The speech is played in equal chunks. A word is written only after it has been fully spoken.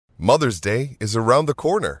Mother's Day is around the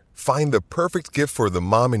corner. Find the perfect gift for the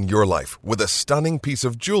mom in your life with a stunning piece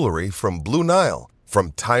of jewelry from Blue Nile.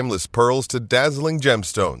 From timeless pearls to dazzling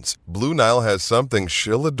gemstones, Blue Nile has something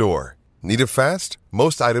she'll adore. Need it fast?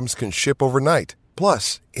 Most items can ship overnight.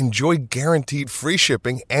 Plus, enjoy guaranteed free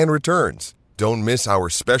shipping and returns. Don't miss our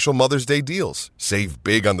special Mother's Day deals. Save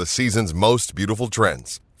big on the season's most beautiful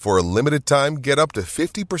trends. For a limited time, get up to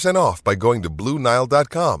 50% off by going to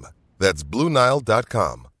BlueNile.com. That's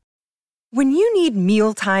BlueNile.com. When you need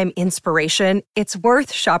mealtime inspiration, it's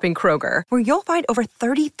worth shopping Kroger, where you'll find over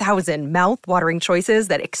 30,000 mouth-watering choices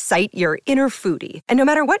that excite your inner foodie. And no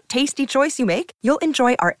matter what tasty choice you make, you'll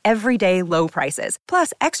enjoy our everyday low prices,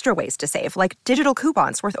 plus extra ways to save, like digital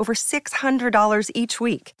coupons worth over $600 each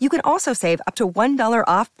week. You can also save up to $1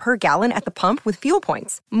 off per gallon at the pump with fuel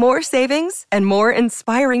points. More savings and more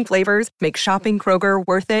inspiring flavors make shopping Kroger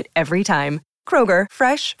worth it every time. Kroger,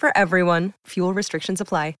 fresh for everyone. Fuel restrictions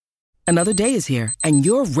apply. Another day is here, and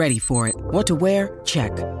you're ready for it. What to wear?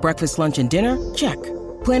 Check. Breakfast, lunch, and dinner? Check.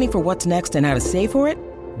 Planning for what's next and how to save for it?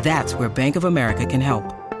 That's where Bank of America can help.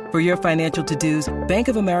 For your financial to-dos, Bank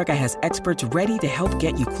of America has experts ready to help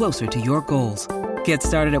get you closer to your goals. Get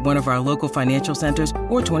started at one of our local financial centers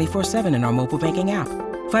or 24/7 in our mobile banking app.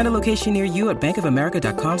 Find a location near you at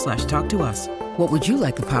bankofamerica.com/talktous. What would you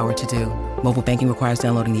like the power to do? Mobile banking requires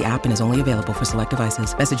downloading the app and is only available for select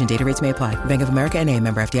devices. Message and data rates may apply. Bank of America N.A.,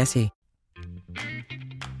 member FDIC.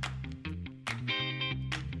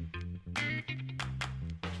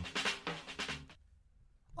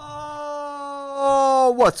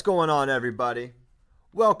 Oh, what's going on, everybody?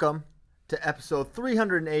 Welcome to episode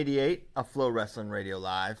 388 of Flow Wrestling Radio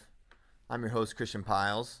Live. I'm your host, Christian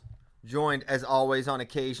Piles, joined as always on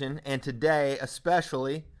occasion, and today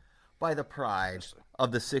especially, by the pride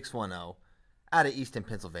of the 610 out of Easton,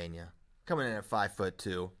 Pennsylvania, coming in at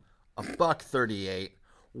 5'2", $138,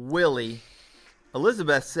 Willie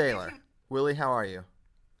Elizabeth Saylor. Willie, how are you?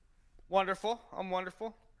 Wonderful. I'm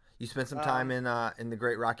wonderful. You spent some time in the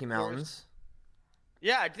Great Rocky Mountains.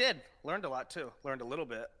 Yeah, I did. Learned a lot too. Learned a little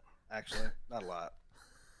bit, actually, not a lot.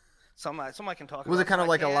 Some I can talk about. Was it kind of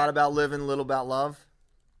like a lot about living, little about love?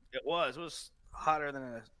 It was. It was hotter than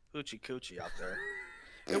a hoochie coochie out there.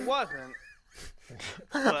 It wasn't.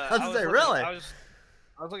 I was say, really? I was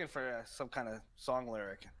looking for some kind of song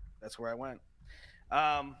lyric. That's where I went.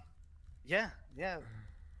 Yeah.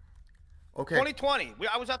 Okay. 2020.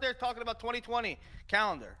 I was out there talking about 2020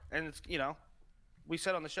 calendar, and it's we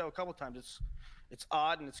said on the show a couple times it's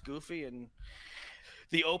odd and it's goofy, and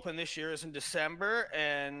the Open this year is in December,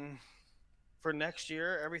 and for next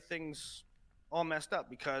year everything's all messed up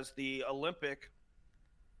because the Olympic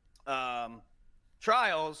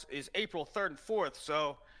trials is April 3rd and 4th,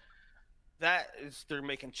 so they're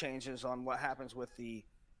making changes on what happens with the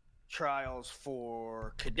trials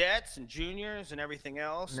for cadets and juniors and everything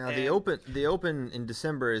else. Now the open in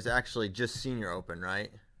December is actually just Senior Open,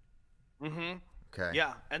 right? Mm-hmm. Okay.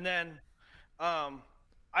 Yeah, and then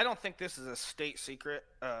I don't think this is a state secret.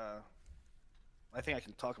 I think I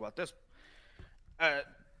can talk about this.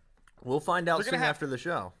 We'll find out soon after the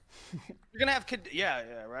show. You're gonna have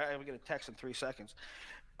right. We get a text in 3 seconds.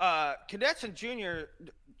 Cadets and junior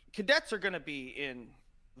cadets are gonna be in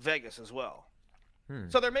Vegas as well.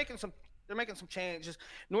 So they're making some changes.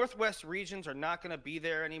 Northwest regions are not going to be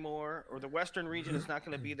there anymore, or the Western region is not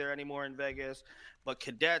going to be there anymore in Vegas. But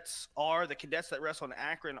cadets are. The cadets that wrestle in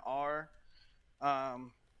Akron are.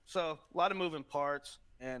 So a lot of moving parts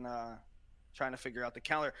and trying to figure out the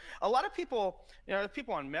calendar. A lot of people,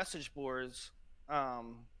 people on message boards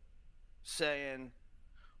saying,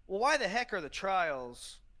 well, why the heck are the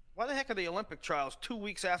trials? Why the heck are the Olympic trials 2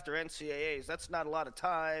 weeks after NCAAs? That's not a lot of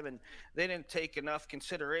time, and they didn't take enough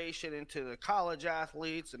consideration into the college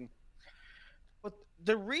athletes. But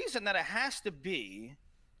the reason that it has to be,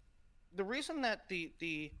 the reason that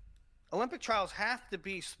the Olympic trials have to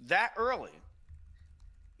be that early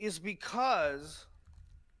is because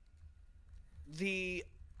there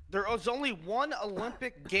was only one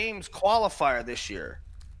Olympic Games qualifier this year.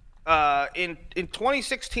 In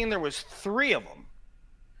 2016, there was 3 of them.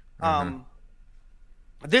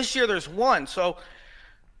 This year there's 1, so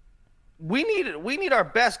we need our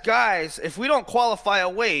best guys. If we don't qualify a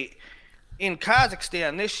weight in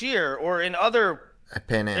Kazakhstan this year or in other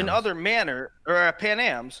Pan Am's,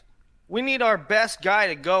 we need our best guy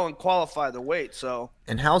to go and qualify the weight. So.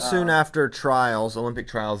 And how soon after Olympic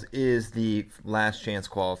trials, is the last chance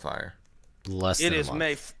qualifier? It is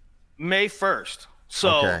May 1st.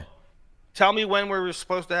 So okay. Tell me when we're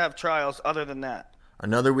supposed to have trials other than that.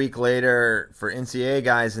 Another week later for NCAA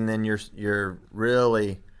guys, and then you're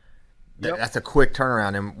really Yep. That's a quick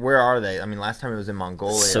turnaround. And where are they? I mean, last time it was in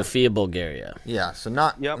Mongolia. Sofia, Bulgaria. Yeah, so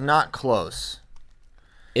not close.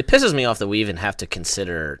 It pisses me off that we even have to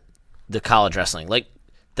consider the college wrestling. Like,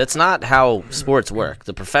 that's not how sports work.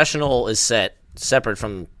 The professional is set separate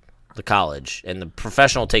from the college, and the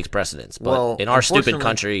professional takes precedence. But in our stupid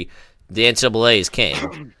country, the NCAA is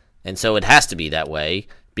king, and so it has to be that way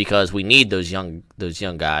because we need those young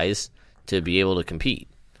guys to be able to compete.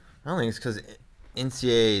 I don't think it's because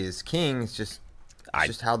NCAA is king. It's just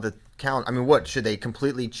how the count. I mean, what should they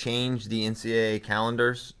completely change the NCAA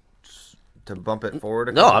calendars to bump it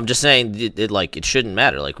forward? No, I'm just saying it shouldn't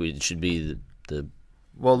matter. Like it should be the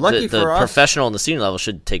lucky the for us, professional and the senior level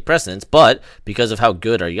should take precedence. But because of how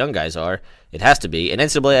good our young guys are, it has to be. And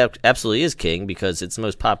NCAA absolutely is king because it's the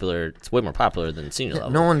most popular. It's way more popular than senior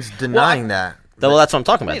level. No one's denying that. Well, that's what I'm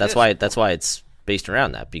talking about. That's why it's based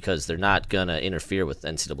around that because they're not gonna interfere with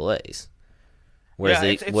NCAA's.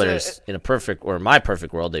 Whereas in a perfect or my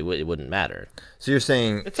perfect world, it wouldn't matter. So you're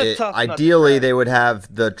saying ideally they would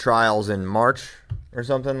have the trials in March or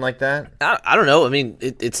something like that? I don't know. I mean,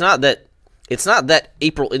 it's not that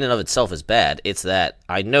April in and of itself is bad. It's that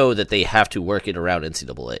I know that they have to work it around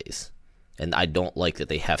NCAA's, and I don't like that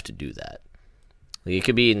they have to do that. Like, it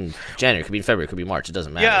could be in January, it could be in February, it could be March. It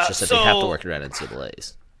doesn't matter. Yeah, it's just that they have to work it around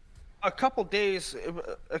NCAA's. A couple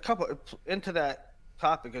into that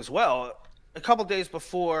topic as well. A couple days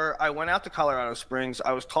before I went out to Colorado Springs,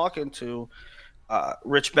 I was talking to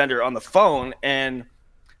Rich Bender on the phone, and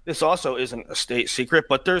this also isn't a state secret,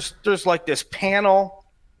 but there's like this panel.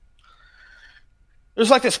 There's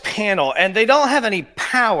like this panel, and they don't have any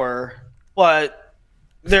power, but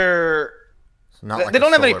they don't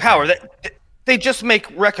have any power. They just make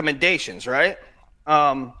recommendations, right?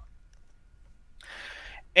 And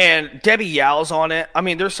Debbie Yow's on it. I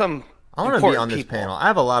mean, there's some. I want to be on this panel. I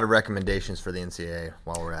have a lot of recommendations for the NCAA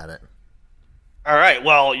while we're at it. All right.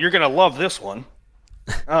 Well, you're going to love this one.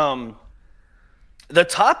 The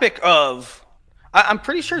topic of – I'm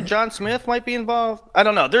pretty sure John Smith might be involved. I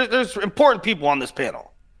don't know. There's important people on this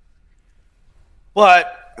panel.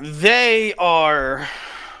 But they are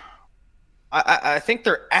 – I think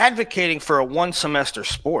they're advocating for a one-semester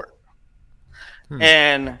sport.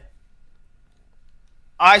 And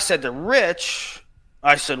I said to Rich –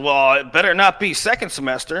 I said, well, it better not be second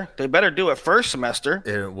semester. They better do it first semester.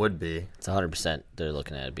 It would be. It's 100%. They're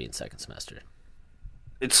looking at it being second semester.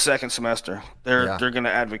 It's second semester. They're going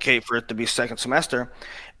to advocate for it to be second semester,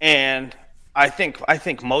 and I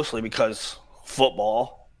think mostly because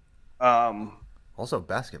football. Also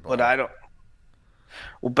basketball. But I don't.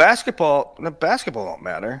 Well, basketball don't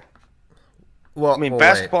matter. Well, I mean,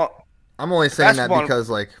 basketball. Wait. I'm only saying that because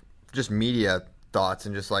like just media thoughts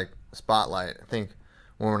and just like spotlight. I think.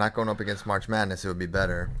 When we're not going up against March Madness, it would be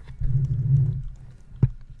better.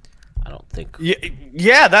 I don't think.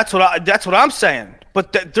 Yeah, that's what I'm saying.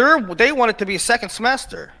 But they want it to be a second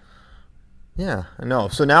semester. Yeah, I know.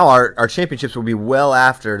 So now our championships will be well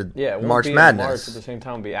after March Madness. March at the same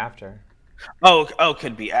time, will be after. Oh,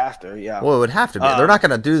 could be after. Yeah. Well, it would have to be. They're not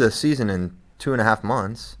going to do the season in 2.5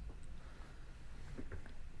 months.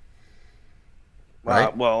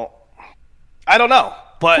 Right. Well, I don't know.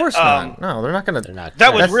 But, of course not. No, they're not going to.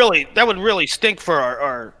 That would really stink for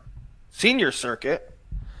our senior circuit.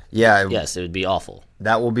 Yeah. Yes, it would be awful.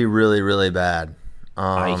 That will be really, really bad.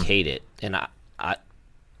 I hate it, and I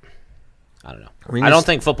don't know. I don't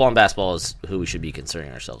think football and basketball is who we should be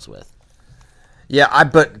concerning ourselves with. Yeah,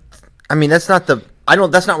 but I mean that's not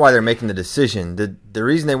why they're making the decision. The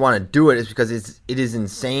reason they want to do it is because it is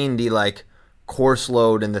insane the like course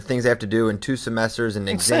load and the things they have to do in 2 semesters and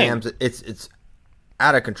exams. It's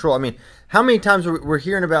out of control. I mean, how many times we're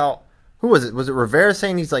hearing about who was it? Was it Rivera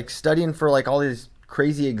saying he's like studying for like all these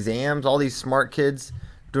crazy exams, all these smart kids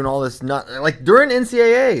doing all this like during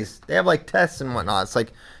NCAAs, they have like tests and whatnot. It's like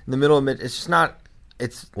in the middle of it. It's just not.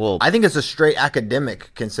 I think it's a straight academic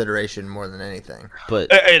consideration more than anything. But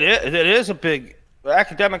it is a big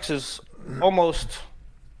academics is almost.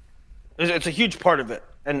 It's a huge part of it,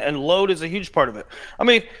 and load is a huge part of it. I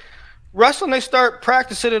mean, wrestling they start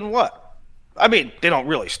practicing in what? I mean, they don't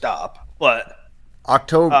really stop, but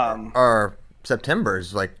October or September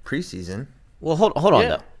is like preseason. Well, hold on,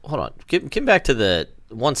 though. Hold on. Get back to the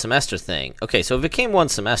one semester thing. Okay, so if it came one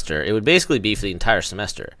semester, it would basically be for the entire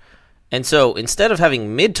semester. And so instead of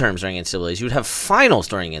having midterms during NCAAs, you would have finals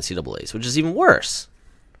during NCAAs, which is even worse.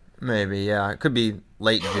 Maybe, yeah. It could be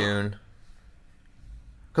late June.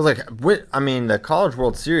 Because, the College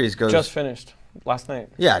World Series goes... Just finished last night.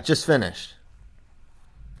 Yeah, just finished.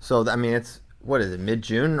 So, I mean, it's, what is it,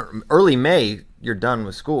 mid-June? Early May, you're done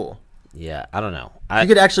with school. Yeah, I don't know. You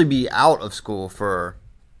could actually be out of school for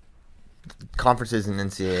conferences and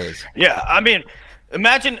NCAAs. Yeah, I mean,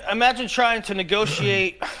 imagine trying to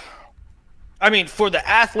negotiate. I mean, for the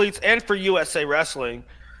athletes and for USA Wrestling,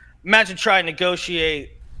 imagine trying to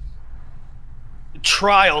negotiate a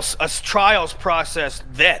trials process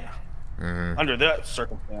then under that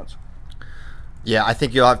circumstance. Yeah, I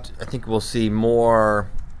think I think we'll see more.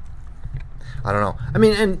 I don't know. I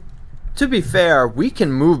mean, and to be fair, we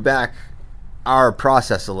can move back our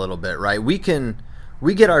process a little bit, right? We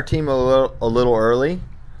get our team a little early,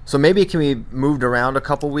 so maybe it can be moved around a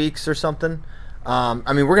couple weeks or something.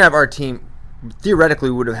 I mean, we're gonna have our team.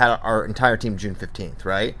 Theoretically, we would have had our entire team June 15th,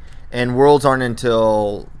 right? And Worlds aren't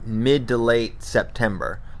until mid to late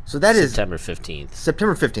September. So that is September 15th.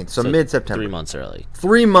 September 15th, so mid-September. 3 months early.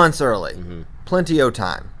 3 months early. Plenty of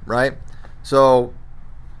time, right? So,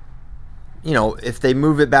 you know, if they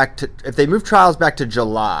move trials back to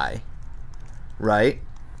July, right?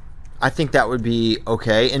 I think that would be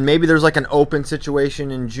okay. And maybe there's like an open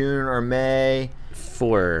situation in June or May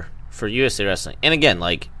for USA Wrestling. And again,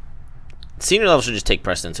 like, senior level should just take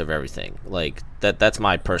precedence over everything. Like, that's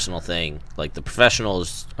my personal thing. Like, the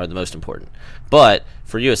professionals are the most important. But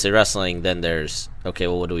for USA Wrestling, then there's, okay,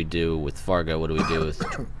 well, what do we do with Fargo? What do we do with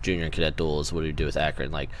junior and cadet duels? What do we do with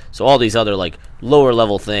Akron? Like, so all these other, like, lower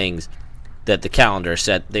level things that the calendar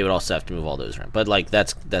set, they would also have to move all those around. But, like,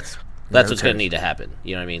 that's what's going to need to happen.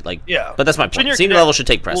 You know what I mean? Like, yeah. But that's my point. Senior level should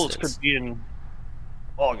take precedence. Could be in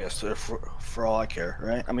August, for all I care,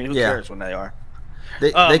 right? I mean, who cares when they are?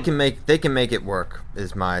 They can make it work.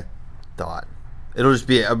 Is my thought. It'll just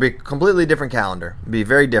be a completely different calendar. It'll be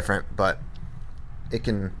very different, but it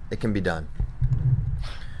can be done.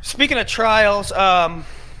 Speaking of trials, Kyle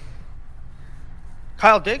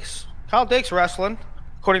Dix wrestling,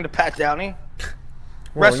 according to Pat Downey,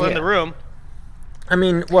 wrestling in the room. I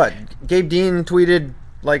mean, what Gabe Dean tweeted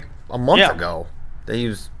like a month ago that he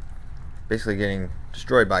was basically getting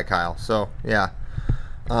destroyed by Kyle. So yeah.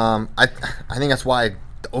 I think that's why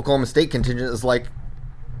the Oklahoma State contingent is like,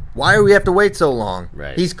 why do we have to wait so long?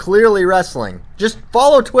 Right. He's clearly wrestling. Just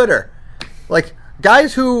follow Twitter. Like,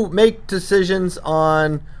 guys who make decisions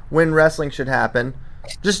on when wrestling should happen,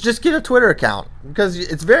 just get a Twitter account. Because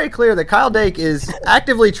it's very clear that Kyle Dake is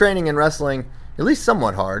actively training and wrestling at least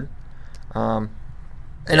somewhat hard. And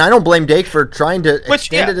I don't blame Dake for trying to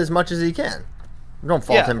extend it as much as he can. I don't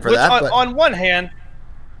fault him for that. But on one hand,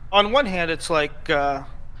 it's like,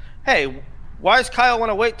 hey, why does Kyle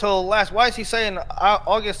want to wait till last? Why is he saying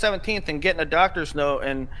August 17th and getting a doctor's note?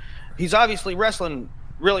 And he's obviously wrestling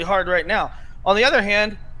really hard right now. On the other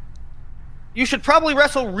hand, you should probably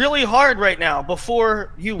wrestle really hard right now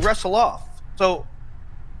before you wrestle off. So,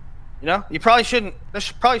 you know, you probably shouldn't.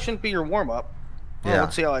 This probably shouldn't be your warm up. Yeah.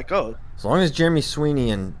 Let's see how it goes. As long as Jeremy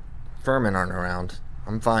Sweeney and Furman aren't around,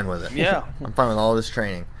 I'm fine with it. Yeah. I'm fine with all this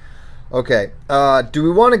training. Okay. Do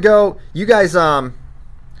we want to go? You guys,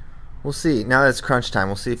 we'll see. Now that it's crunch time,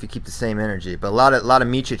 we'll see if you keep the same energy. But a lot of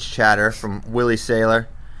Micic chatter from Willie Saylor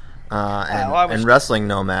and Wrestling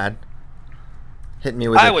Nomad hitting me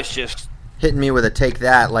with a take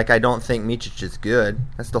that like I don't think Micic is good.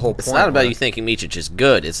 That's the whole point. It's not about you thinking Micic is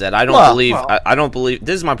good. It's that I don't believe.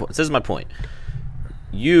 This is my point. This is my point.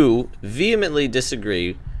 You vehemently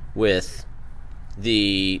disagree with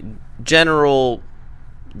the general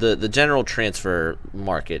transfer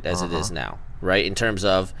market as it is now, right? In terms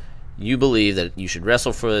of, you believe that you should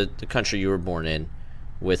wrestle for the country you were born in,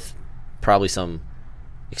 with probably some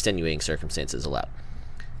extenuating circumstances allowed.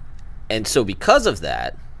 And so because of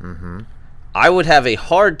that, I would have a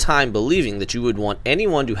hard time believing that you would want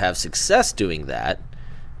anyone to have success doing that,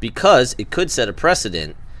 because it could set a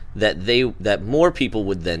precedent that more people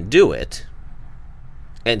would then do it.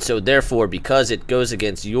 And so therefore, because it goes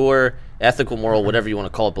against your ethical, moral, whatever you want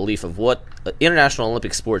to call it, belief of what international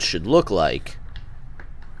Olympic sports should look like,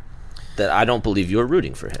 that I don't believe you're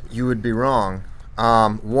rooting for him. You would be wrong.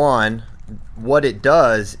 One, what it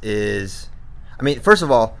does is, I mean, first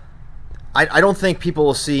of all, I don't think people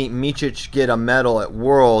will see Micic get a medal at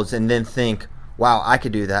Worlds and then think, wow, I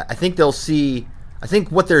could do that. I think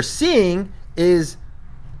what they're seeing is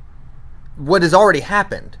what has already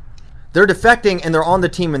happened. They're defecting and they're on the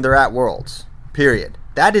team and they're at Worlds. Period.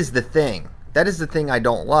 That is the thing. That is the thing I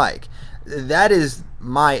don't like. That is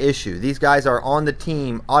my issue. These guys are on the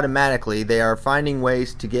team automatically. They are finding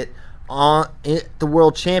ways to get on the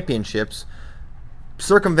World Championships,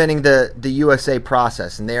 circumventing the USA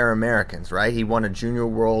process, and they are Americans, right? He won a junior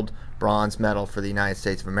world bronze medal for the United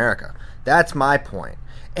States of America. That's my point.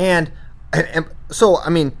 And so, I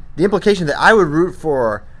mean, the implication that I would root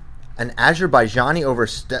for an Azerbaijani over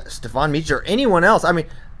Stefan Micic or anyone else, I mean,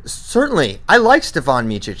 Certainly. I like Stefan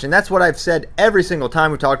Micic, and that's what I've said every single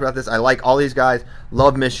time we talked about this. I like all these guys.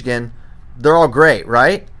 Love Michigan. They're all great,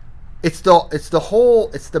 right? It's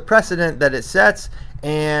the precedent that it sets,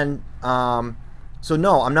 and so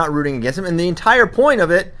no, I'm not rooting against him. And the entire point of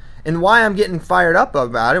it, and why I'm getting fired up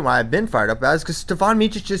about it, why I've been fired up about it, is because Stefan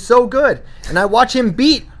Micic is so good, and I watch him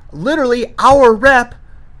beat literally our rep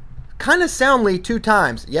kind of soundly 2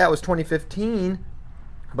 times. Yeah, it was 2015,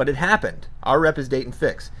 but it happened. Our rep is Dayton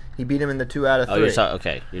Fix. He beat him in the 2 out of 3. Oh, you're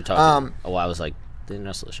talking. I was like, they didn't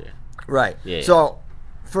wrestle this year. Right. Yeah. So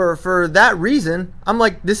for that reason, I'm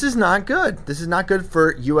like, this is not good. This is not good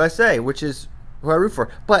for USA, which is who I root for.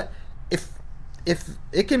 But if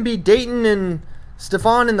it can be Dayton and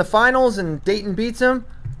Stefan in the finals and Dayton beats him,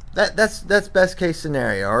 that's best case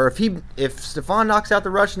scenario. Or if Stefan knocks out the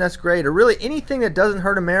Russian, that's great. Or really anything that doesn't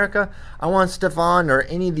hurt America, I want Stefan or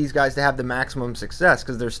any of these guys to have the maximum success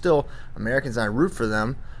because they're still Americans and I root for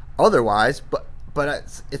them otherwise. But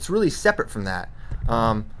it's really separate from that.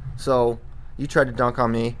 So you tried to dunk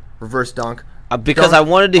on me, reverse dunk. Because I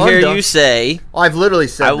wanted to hear you say. I've literally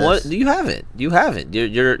said this. You haven't.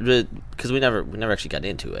 You're because we never actually got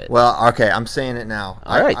into it. Well, okay, I'm saying it now.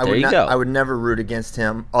 All right, there you go. I would never root against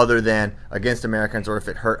him other than against Americans or if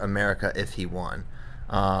it hurt America if he won.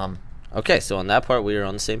 Okay, so on that part, we are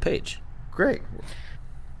on the same page. Great.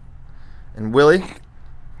 And Willie,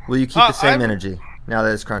 will you keep the same energy now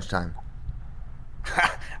that it's crunch time?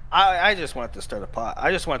 I just wanted to start a pot.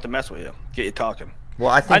 I just wanted to mess with you, get you talking.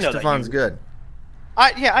 Well, I think Stefan's good.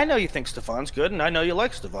 I know you think Stefan's good, and I know you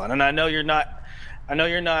like Stefan, and I know you're not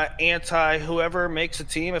anti whoever makes a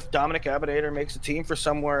team. If Dominic Abadator makes a team for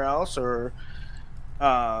somewhere else, or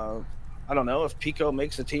I don't know if Pico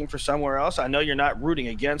makes a team for somewhere else, I know you're not rooting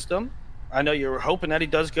against him. I know you're hoping that he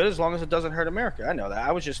does good as long as it doesn't hurt America. I know that.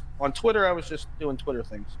 I was just on Twitter. I was just doing Twitter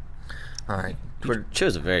things. All right, Twitter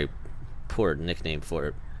chose a very poor nickname for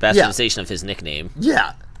it. Bastardization of his nickname.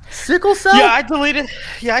 Yeah. Sickle cell? Yeah, I deleted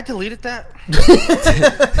that.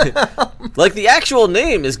 Like the actual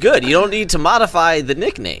name is good. You don't need to modify the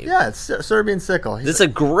nickname. Yeah, it's Serbian sickle. It's a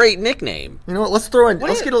great nickname. You know what? Let's throw in.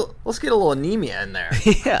 Let's get a little anemia in there.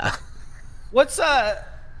 Yeah. Where's the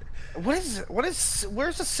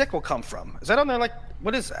sickle come from? Is that on there? Like,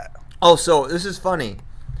 what is that? Oh, so this is funny.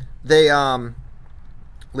 They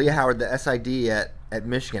Leah Howard, the SID at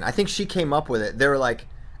Michigan. I think she came up with it. They were like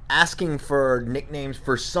asking for nicknames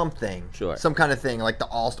for something, some kind of thing, like the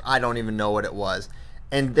All-Star. I don't even know what it was,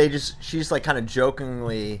 and she just like kind of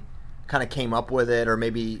jokingly kind of came up with it, or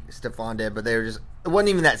maybe Stefan did, but it wasn't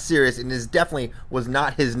even that serious, and this definitely was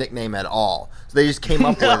not his nickname at all. So they just came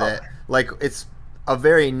up with it like it's a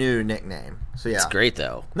very new nickname. So yeah, it's great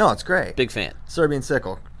though. No, it's great. Big fan. Serbian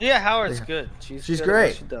sickle. Yeah, Howard's good. She's great. At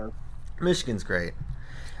what she does. Michigan's great.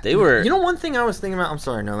 They were. You know, one thing I was thinking about. I'm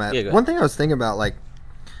sorry, Nomad. Yeah, one thing I was thinking about, like,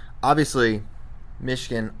 obviously,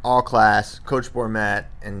 Michigan, all class, Coach Bourmet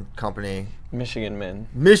and company. Michigan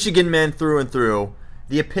men through and through.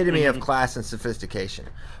 The epitome of class and sophistication.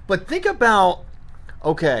 But think about,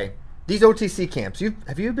 okay, these OTC camps.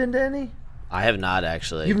 Have you been to any? I have not,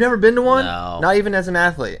 actually. You've never been to one? No. Not even as an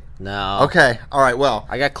athlete? No. Okay. All right, well.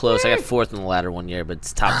 I got close. I got 4th in the ladder one year, but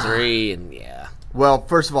it's top 3, and yeah. Well,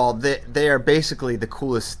 first of all, they are basically the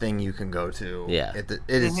coolest thing you can go to. Yeah. It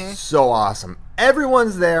is so awesome.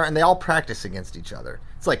 Everyone's there, and they all practice against each other.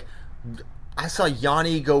 It's like, I saw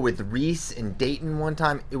Yanni go with Reese in Dayton one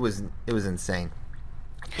time. It was insane.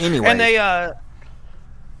 Anyway. And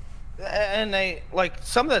they like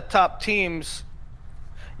some of the top teams,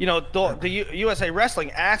 you know, the USA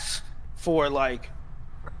Wrestling asks for like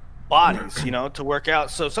bodies, you know, to work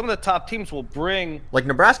out. So some of the top teams will bring, like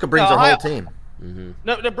Nebraska brings their whole team. Mm-hmm.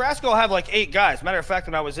 No, Nebraska will have like 8 guys. Matter of fact,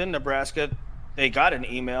 when I was in Nebraska, they got an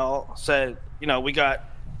email said, you know, we got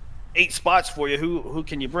 8 spots for you. Who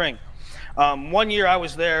can you bring? One year I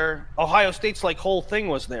was there. Ohio State's like whole thing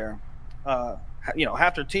was there. You know,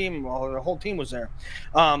 half their team, or the whole team was there.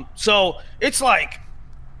 So it's like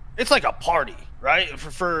a party, right?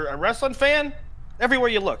 For a wrestling fan, everywhere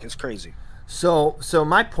you look, it's crazy. So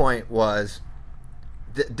my point was,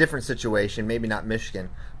 different situation, maybe not Michigan,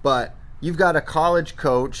 but you've got a college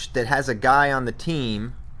coach that has a guy on the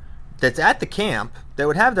team that's at the camp, that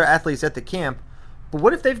would have their athletes at the camp, but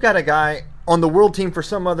what if they've got a guy on the world team for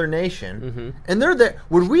some other nation, and they're there?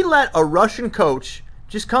 Would we let a Russian coach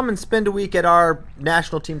just come and spend a week at our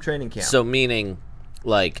national team training camp? So meaning,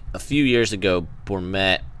 like, a few years ago, Coach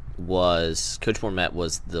Bourmet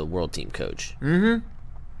was the world team coach. Mm-hmm.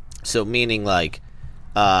 So meaning, like,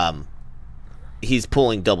 he's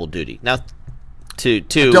pulling double duty. Now, to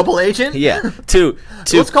double agent? Yeah. To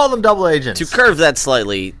let's call them double agents. To curve that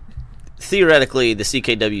slightly, theoretically, the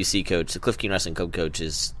CKWC coach, the Cliff King Wrestling coach,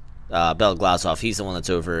 is Bela Glazov. He's the one that's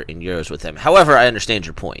over in Euros with him. However, I understand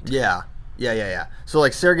your point. Yeah. So,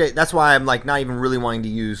 like, Sergey, that's why I'm, like, not even really wanting to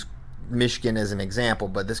use Michigan as an example,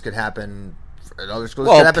 but this could happen at other schools.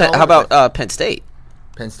 Well, how about Penn State?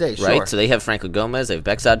 Penn State, sure. Right? So they have Franco Gomez. They have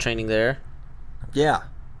Bexad training there. Yeah,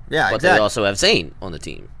 but exactly. they also have Zane on the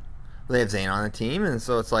team. They have Zane on the team, and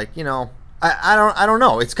so it's like, you know, I don't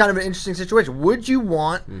know. It's kind of an interesting situation. Would you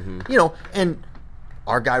want, you know, and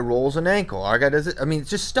our guy rolls an ankle. Our guy does it. I mean, it's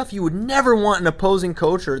just stuff you would never want an opposing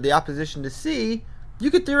coach or the opposition to see. You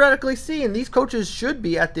could theoretically see, and these coaches should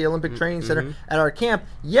be at the Olympic Training Center at our camp.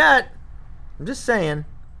 Yet, I'm just saying,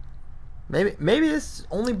 maybe this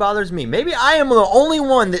only bothers me. Maybe I am the only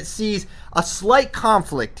one that sees a slight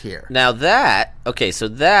conflict here. Now that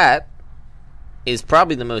is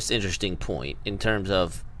probably the most interesting point in terms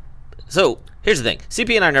of. So here's the thing: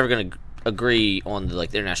 CP and I are never going to agree on the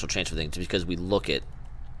international transfer thing, just because we look at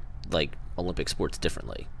like Olympic sports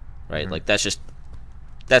differently, right? Like that's just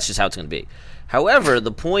how it's going to be. However,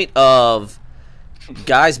 the point of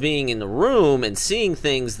guys being in the room and seeing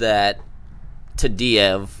things that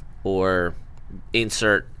Tadiev or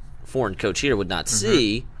insert foreign coach here would not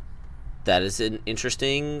see, that is an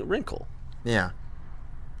interesting wrinkle. Yeah.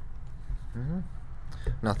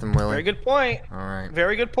 Nothing, Willie. Very good point. All right.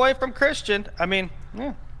 Very good point from Christian. I mean,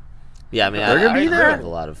 yeah. Yeah, I mean, They're gonna be there.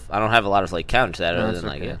 I don't have a lot of like counter to that other than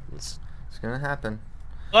okay. it's gonna happen.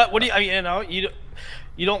 But what do you? I mean,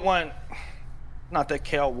 you don't want. Not that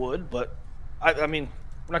Kale would, but I mean,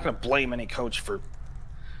 we're not going to blame any coach for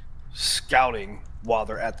scouting while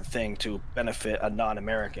they're at the thing to benefit a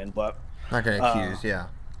non-American. But Not gonna accuse, yeah.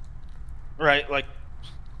 Right, like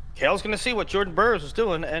Kale's going to see what Jordan Burroughs was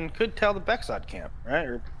doing and could tell the Bexad camp,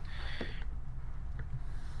 right?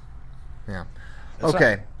 Yeah.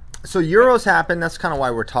 Okay. So Euros happened. That's kind of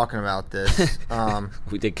why we're talking about this.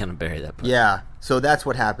 we did kind of bury that part. Yeah. So that's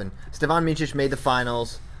what happened. Stevan Micic made the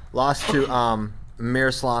finals, lost to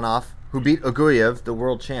Miroslanov, who beat Oguyev, the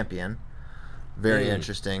world champion. Very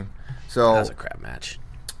interesting. So That was a crap match.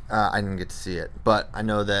 I didn't get to see it, but I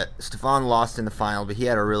know that Stefan lost in the final, but he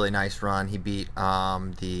had a really nice run. He beat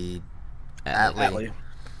the Atley.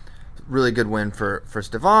 Really good win for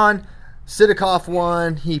Stefan. Sidakov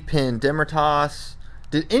won. He pinned Demirtas.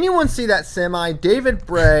 Did anyone see that semi? David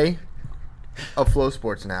Bray of Flow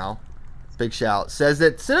Sports now, big shout, says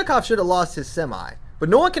that Sidakov should have lost his semi, but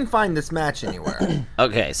no one can find this match anywhere.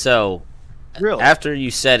 Okay, so Really? after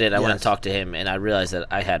you said it, I went and Yes. talked to him, and I realized that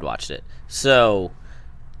I had watched it. So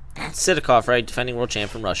Sidakov, right, defending world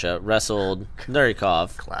champ from Russia, wrestled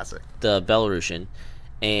Nurikov, Classic. the Belarusian,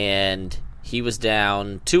 and he was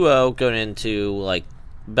down 2-0 going into like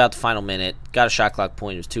about the final minute. Got a shot clock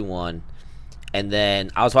point. It was 2-1. And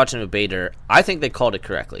then I was watching a Bader. I think they called it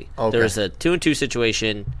correctly. Okay. There was a 2-2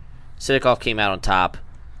 situation. Sidakov came out on top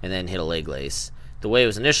and then hit a leg lace. The way it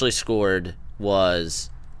was initially scored was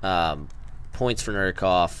points for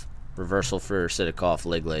Nurikov, reversal for Sidakov,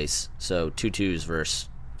 leg lace. So 2-2s versus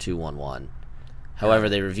 2-1-1. However,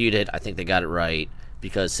 they reviewed it. I think they got it right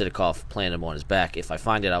because Sidakov planted him on his back. If I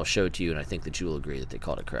find it, I'll show it to you, and I think that you will agree that they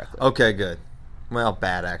called it correctly. Okay, good. Well,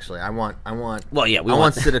 bad actually. I want. Well, yeah, we I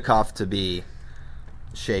want want Sidakov to be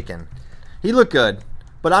shaken. He looked good,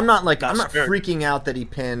 but I'm not Not scared. freaking out that he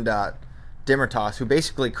pinned Demirtas, who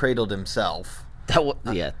basically cradled himself.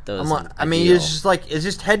 that. That was. I mean, ideal. it's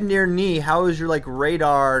just head near knee. How is your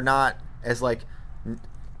radar not as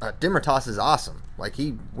Demirtas is awesome. Like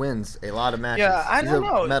he wins a lot of matches. Yeah, I He's don't a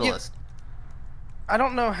know. medalist. I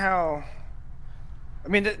don't know how. I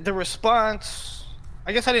mean, the response.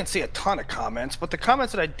 I guess I didn't see a ton of comments, but the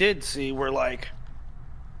comments that I did see were like,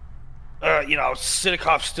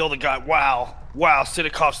 Sidakov's still the guy. Wow,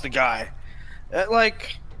 Sidakov's the guy.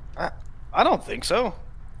 I don't think so.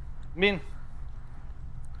 I mean,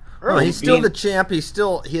 No, he's still the champ. He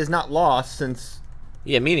has not lost since.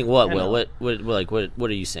 Yeah, meaning what, I Will? know. What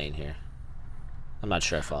are you saying here? I'm not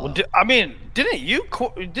sure I follow. Well,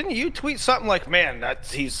 didn't you tweet something like, "Man,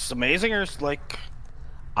 he's amazing," or like?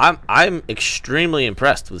 I'm extremely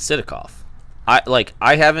impressed with Sidakov.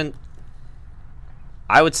 I haven't.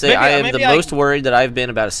 I would say I am the most worried that I've been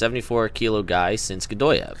about a 74 kilo guy since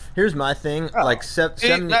Godoyev. Here's my thing. Oh.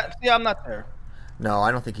 70. I'm not there. No,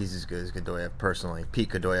 I don't think he's as good as Godoyev personally. Pete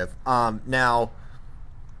Godoyev. Now,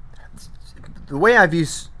 the way I view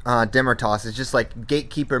Demirtas is just like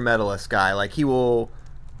gatekeeper medalist guy. Like he will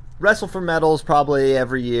wrestle for medals probably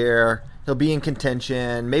every year. He'll be in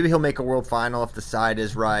contention. Maybe he'll make a world final if the side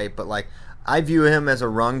is right. But I view him as a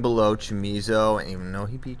rung below Chamizo, even though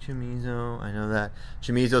he beat Chamizo. I know that.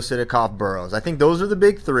 Chamizo, Sidakov, Burroughs. I think those are the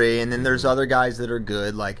big three, and then there's other guys that are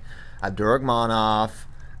good, like Abdurakhmanov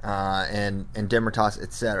and Demirtas,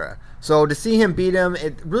 etc. So to see him beat him,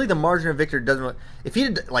 really the margin of victory doesn't. If he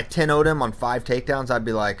had like 10-0'd him on 5 takedowns, I'd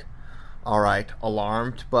be like, all right,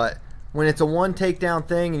 alarmed. But when it's a 1 takedown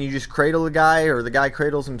thing and you just cradle the guy or the guy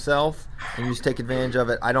cradles himself and you just take advantage of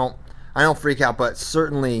it, I don't freak out. But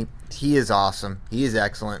certainly he is awesome. He is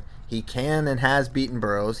excellent. He can and has beaten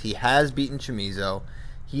Burroughs. He has beaten Chamizo.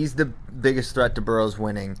 He's the biggest threat to Burroughs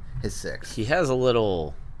winning his 6th. He has a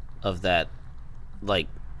little of that, like,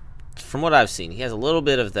 from what I've seen, he has a little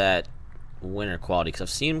bit of that winner quality because I've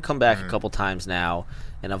seen him come back a couple times now,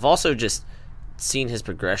 and I've also just seen his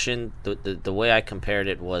progression. The way I compared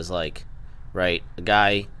it was like, right, a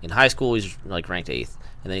guy in high school, he's like ranked 8th,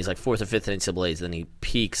 and then he's like 4th or 5th in NCAAs, then he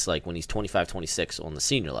peaks like when he's 25, 26 on the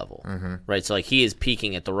senior level, right? So like he is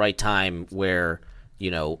peaking at the right time where,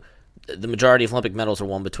 you know, the majority of Olympic medals are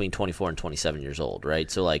won between 24 and 27 years old, right?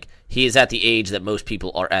 So like he is at the age that most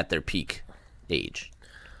people are at their peak age.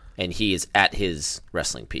 And he is at his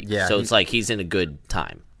wrestling peak. Yeah, so it's like he's in a good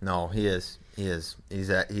time. No, he is. He is. He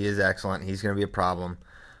is excellent. He's going to be a problem.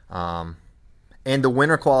 And the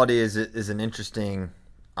winner quality is an interesting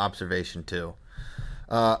observation too.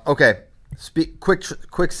 Okay, quick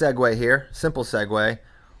segue here. Simple segue.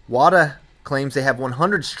 WADA claims they have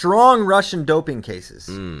 100 strong Russian doping cases.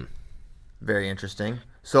 Very interesting.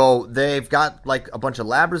 So they've got like a bunch of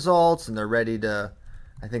lab results, and they're ready to.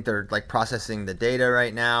 I think they're like processing the data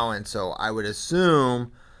right now, and so I would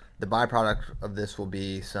assume the byproduct of this will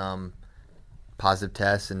be some positive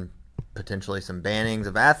tests and potentially some bannings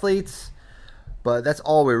of athletes. But that's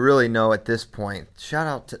all we really know at this point. Shout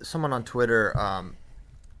out to someone on Twitter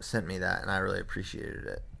sent me that, and I really appreciated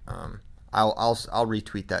it. I'll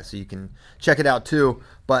retweet that so you can check it out too.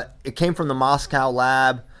 But it came from the Moscow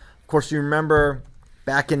lab. Of course, you remember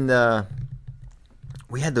back in the.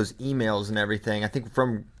 We had those emails and everything, I think,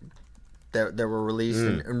 from that were released,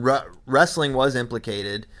 and wrestling was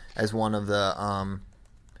implicated as one of the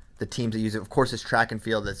teams that use it. Of course, it's track and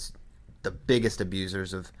field that's the biggest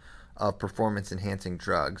abusers of performance-enhancing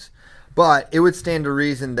drugs. But it would stand to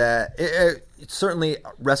reason that certainly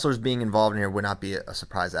wrestlers being involved in here would not be a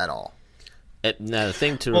surprise at all. Now, the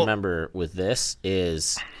thing to remember with this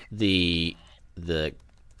is the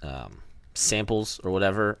samples or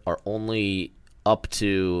whatever are only up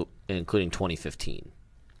to and including 2015.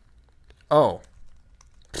 Oh.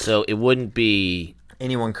 So it wouldn't be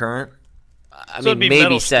anyone current? I mean,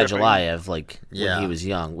 maybe Sadulayev, like when he was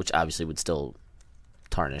young, which obviously would still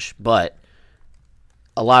tarnish. But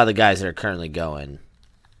a lot of the guys that are currently going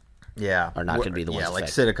are not going to be the ones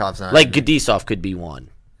affected. Like Sidakov's not. Like Gadisov could be one.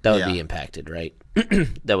 That would be impacted, right?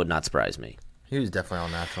 That would not surprise me. He was definitely all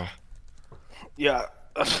natural. Yeah.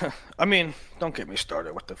 I mean, don't get me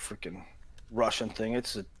started with the freaking Russian thing.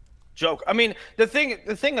 It's a joke. I mean, the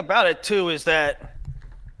thing about it too is that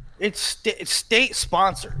it's state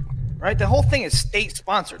sponsored, right? The whole thing is state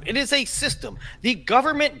sponsored. It is a system. The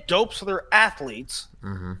government dopes their athletes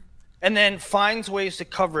and then finds ways to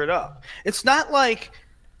cover it up. It's not like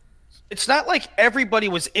everybody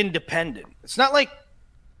was independent. It's not like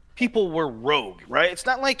people were rogue, right? It's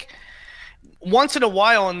not like once in a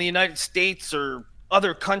while in the United States or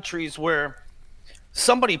other countries where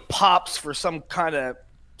somebody pops for some kind of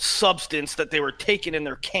substance that they were taking in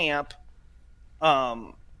their camp.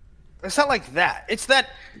 It's not like that. It's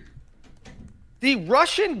that the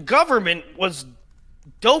Russian government was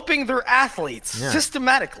doping their athletes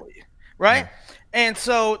systematically, right? Yeah. And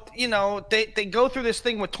so, you know, they go through this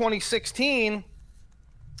thing with 2016,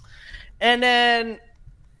 and then,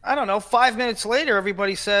 I don't know, 5 minutes later,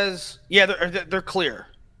 everybody says, yeah, they're clear.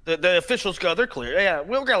 The officials go, they're clear. Yeah,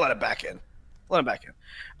 we're going to let it back in.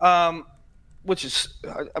 Which is,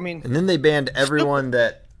 I mean. And then they banned everyone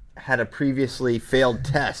that had a previously failed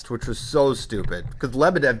test, which was so stupid. Because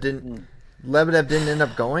Lebedev didn't end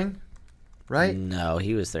up going, right? No,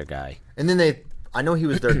 he was their guy. And then I know he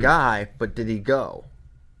was their guy, but did he go?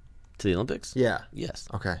 To the Olympics? Yeah. Yes.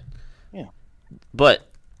 Okay. Yeah. But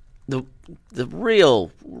the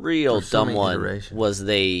real dumb one was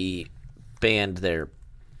they banned their,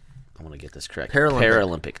 I want to get this correct,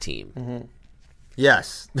 Paralympic team. Mm-hmm.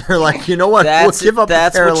 Yes. They're like, you know what? We'll give up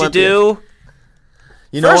that's the Paralympics. What you do?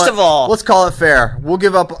 You know First of all, let's call it fair. We'll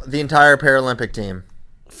give up the entire Paralympic team.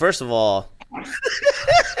 First of all,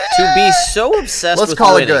 to be so obsessed let's with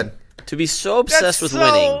call winning, it good. To be so obsessed with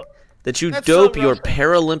winning that you dope your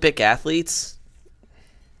Paralympic athletes,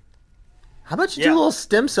 How about you do a little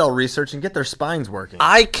stem cell research and get their spines working?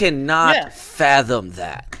 I cannot fathom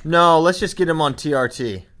that. No, let's just get them on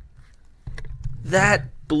TRT.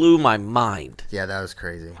 That blew my mind. Yeah, that was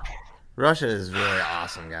crazy. Russia is really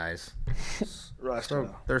awesome, guys.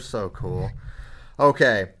 They're so cool.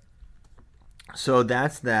 Okay. So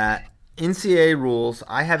that's that. NCAA rules.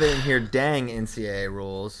 I have it in here, dang NCAA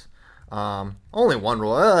rules. Only one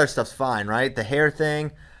rule. Other stuff's fine, right? The hair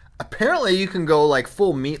thing. Apparently, you can go like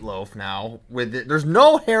full meatloaf now with it. There's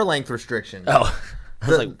no hair length restrictions. Oh, I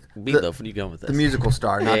was like, meatloaf. What are you going with this? The musical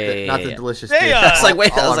star, not the delicious. I was like,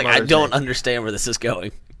 wait. I was like, I don't understand where this is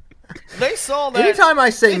going. They saw that. Anytime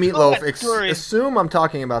I say meatloaf, assume I'm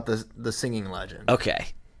talking about the singing legend. Okay.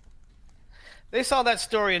 They saw that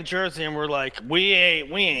story in Jersey and were like, we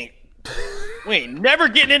ain't never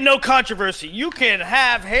getting in no controversy. You can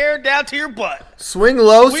have hair down to your butt. Swing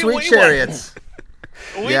low, sweet chariots.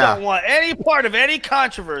 We don't want any part of any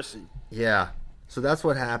controversy. Yeah. So that's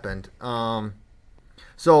what happened.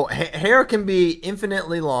 So hair can be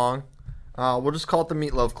infinitely long. We'll just call it the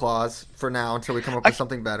meatloaf clause for now until we come up with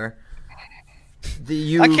something better.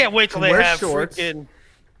 I can't wait till they have freaking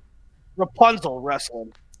Rapunzel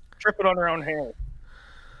wrestling, tripping on her own hair.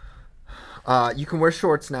 You can wear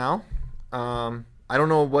shorts now. I don't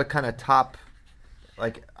know what kind of top.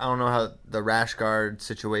 Like, I don't know how the rash guard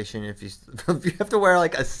situation, if you have to wear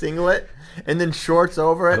like a singlet and then shorts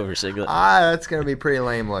over it. Over singlet. That's going to be pretty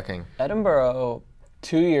lame looking. Edinburgh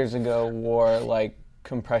 2 years ago wore like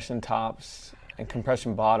compression tops and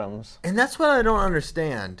compression bottoms. And that's what I don't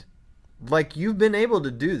understand. Like, you've been able to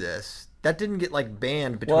do this. That didn't get like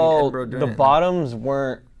banned between Edinburgh doing the bottoms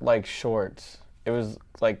weren't like shorts. It was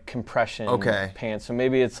like compression pants. So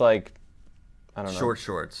maybe it's like, I don't know. Short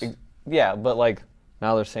shorts. Yeah, but like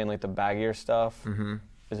now they're saying like the baggier stuff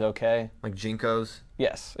is okay. Like Jinkos?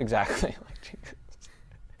 Yes, exactly. Like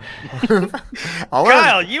Jinkos.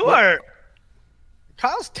 Kyle,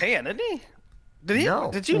 Kyle's tan, isn't he?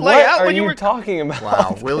 Did you lay out when you were talking about?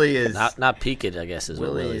 Wow, Willie is not peaked, I guess is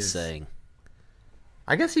what Willie's saying.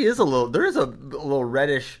 I guess he is a little. There is a little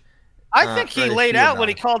reddish. I think he laid out when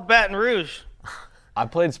he called Baton Rouge. I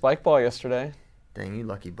played spike ball yesterday. Dang, you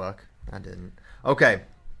lucky buck. I didn't. Okay,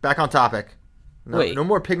 back on topic. No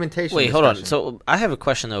more pigmentation. Wait, hold on. So I have a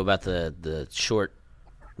question though about the short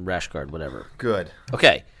rash guard, whatever. Good.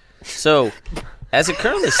 Okay, so as it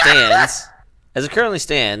currently stands,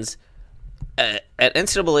 at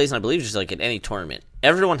NCAA's, and I believe just like at any tournament,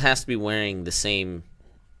 everyone has to be wearing the same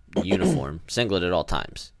uniform, singlet at all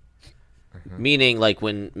times. Meaning, like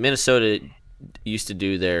when Minnesota used to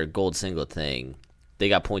do their gold singlet thing, they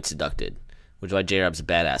got points deducted, which is why J-Rob's a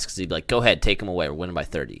badass, because he'd be like, go ahead, take them away, we're winning by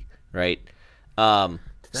 30, right? Did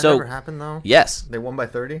that ever happen, though? Yes. They won by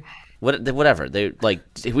 30? Whatever. They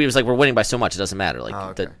he was like, we're winning by so much, it doesn't matter.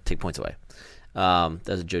 Like, take points away.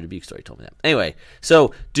 That's a Joe Dubuque story. He told me that. Anyway,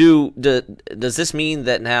 so does this mean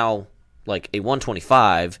that now, like, a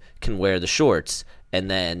 125 can wear the shorts, and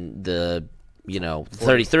then the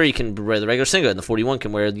 33 can wear the regular singlet, and the 41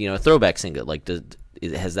 can wear a throwback singlet? Like,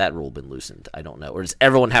 has that rule been loosened? I don't know. Or does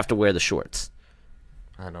everyone have to wear the shorts?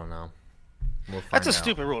 I don't know. That's a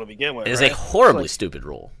stupid rule to begin with. It is a horribly stupid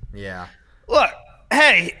rule. Yeah. Look,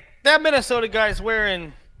 hey, that Minnesota guy's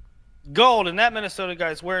wearing gold, and that Minnesota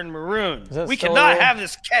guy's wearing maroon. We cannot have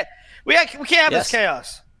this. We can't have this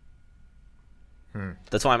chaos.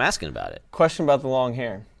 That's why I'm asking about it. Question about the long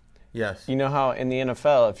hair. Yes. You know how in the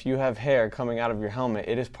NFL, if you have hair coming out of your helmet,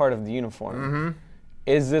 it is part of the uniform. Mm-hmm.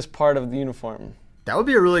 Is this part of the uniform? That would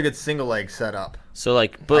be a really good single leg setup. So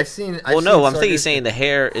like, but I'm thinking saying the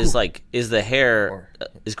hair is like, is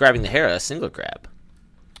grabbing the hair a single grab?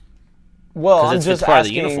 Well, I'm just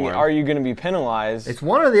asking, are you going to be penalized? It's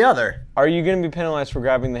one or the other. Are you going to be penalized for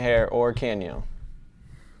grabbing the hair, or can you?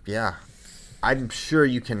 Yeah. I'm sure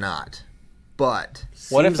you cannot. But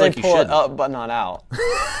what if they pull it up but not out?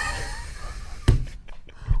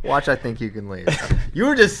 Watch, I think you can leave. You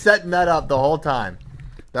were just setting that up the whole time.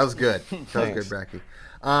 That was good. That was good,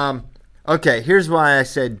 Bracky. Okay, here's why I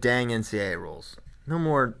said dang NCAA rules. No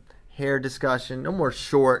more hair discussion. No more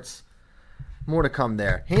shorts. More to come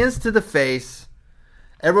there. Hands to the face.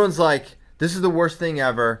 Everyone's like, this is the worst thing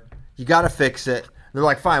ever. You got to fix it. And they're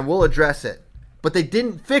like, fine, we'll address it. But they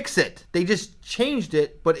didn't fix it. They just changed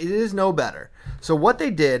it, but it is no better. So what they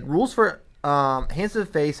did, rules for hands to the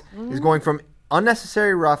face is going from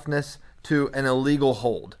unnecessary roughness to an illegal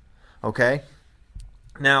hold. Okay?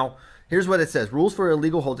 Now, here's what it says. Rules for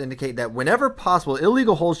illegal holds indicate that whenever possible,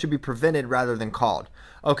 illegal holds should be prevented rather than called.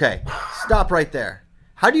 Okay, stop right there.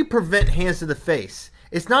 How do you prevent hands to the face?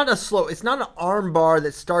 It's not an arm bar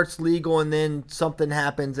that starts legal and then something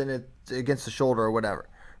happens and it's against the shoulder or whatever,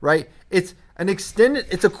 right? It's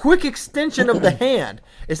a quick extension of the hand.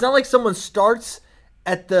 It's not like someone starts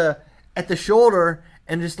at the shoulder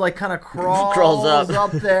and just like kind of crawls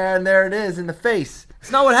up there, and there it is in the face.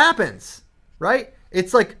 It's not what happens, right?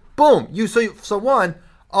 It's like boom. So one,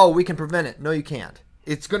 we can prevent it. No, you can't.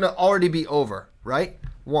 It's going to already be over, right?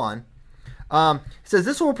 One. It says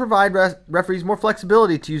this will provide referees more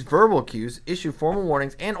flexibility to use verbal cues, issue formal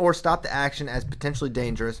warnings, and or stop the action as potentially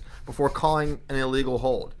dangerous before calling an illegal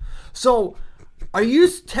hold. So,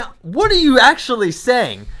 what are you actually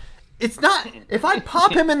saying? It's not, if I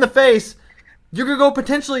pop him in the face, you're going to go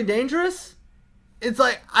potentially dangerous? It's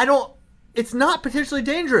like, it's not potentially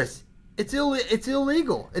dangerous. It's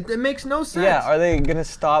illegal. It makes no sense. Yeah, are they going to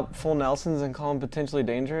stop full Nelsons and call them potentially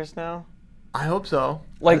dangerous now? I hope so.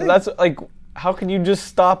 That's like, how can you just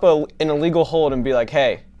stop an illegal hold and be like,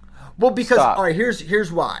 hey, well, because, stop. All right,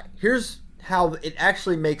 here's why. Here's how it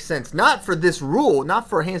actually makes sense. Not for this rule, not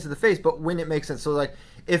for hands to the face, but when it makes sense. So, like,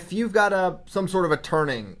 if you've got some sort of a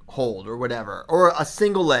turning hold or whatever, or a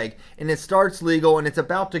single leg, and it starts legal and it's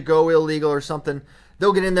about to go illegal or something,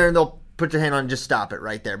 they'll get in there and they'll put your hand on and just stop it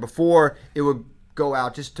right there before it would go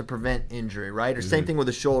out, just to prevent injury, right? Or same thing with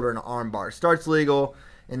a shoulder and an arm bar. It starts legal,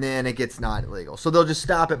 and then it gets not illegal. So they'll just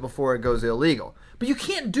stop it before it goes illegal. But you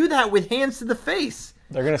can't do that with hands to the face.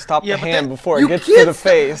 They're going to stop the hand before it gets to the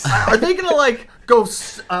face. Are they going to, go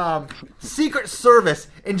Secret Service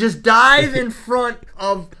and just dive in front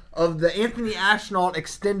of the Anthony Ashnalt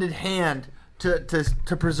extended hand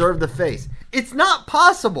to preserve the face? It's not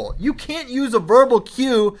possible. You can't use a verbal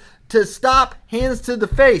cue to stop hands to the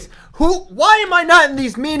face. Why am I not in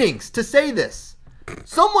these meetings to say this?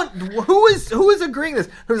 Someone who is agreeing this?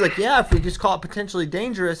 Who's like, yeah, if we just call it potentially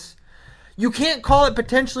dangerous. You can't call it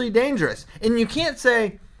potentially dangerous. And you can't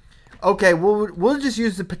say, okay, we'll just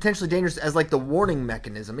use the potentially dangerous as like the warning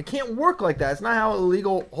mechanism. It can't work like that. It's not how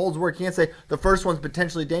illegal holds work. You can't say the first one's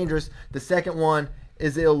potentially dangerous, the second one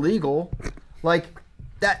is illegal. Like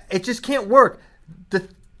that, it just can't work.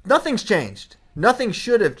 Nothing's changed. Nothing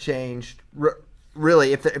should have changed,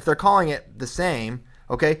 really, if they're calling it the same.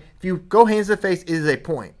 Okay, if you go hands to the face, it is a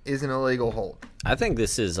point, is an illegal hold. I think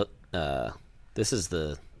this is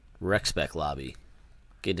the Rec-Spec lobby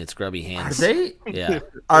getting its grubby hands. Are they? Yeah.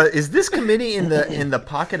 Is this committee in the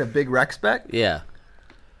pocket of Big Rec-Spec? Yeah,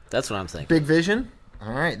 that's what I'm thinking. Big Vision.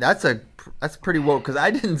 All right, that's pretty woke, because I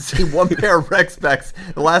didn't see one pair of Rec-Specs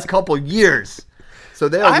the last couple of years, so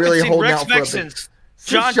they are really holding out for a since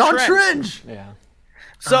John Trench. Yeah.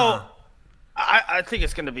 So I think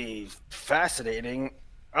it's going to be fascinating.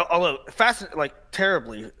 Although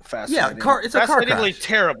terribly fascinating. Yeah, it's a car crash. Fascinatingly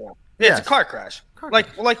terrible. Yes. It's a car crash.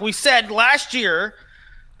 Like we said last year,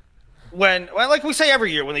 like we say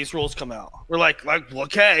every year when these rules come out, we're like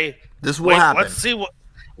okay, this will happen.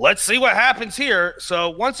 Let's see what happens here. So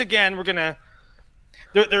once again, we're gonna.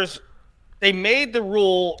 They made the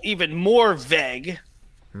rule even more vague.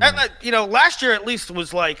 Last year at least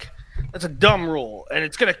was like, that's a dumb rule, and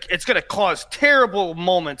it's gonna cause terrible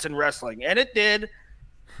moments in wrestling, and it did.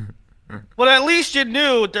 But at least you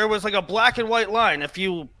knew there was like a black and white line. If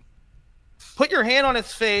you put your hand on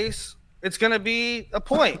its face, it's gonna be a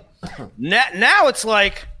point. Now it's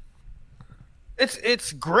like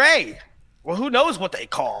it's gray. Well, who knows what they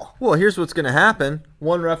call? Well, here's what's going to happen.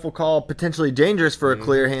 One ref will call potentially dangerous for a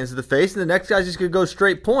clear hands to the face, and the next guy's just going to go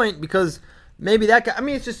straight point because maybe that guy – I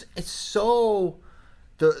mean, it's so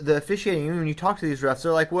 – the officiating, when you talk to these refs,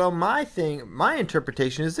 they're like, well, my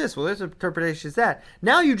interpretation is this. Well, their interpretation is that.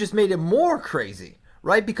 Now you just made it more crazy,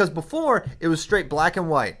 right? Because before it was straight black and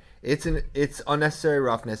white. It's unnecessary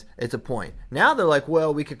roughness. It's a point. Now they're like,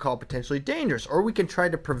 well, we could call potentially dangerous, or we can try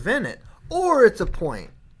to prevent it, or it's a point.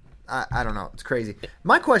 I don't know. It's crazy.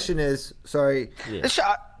 My question is, sorry. Yeah.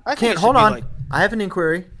 I can't hold on. I have an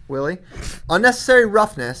inquiry, Willie. Unnecessary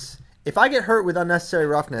roughness. If I get hurt with unnecessary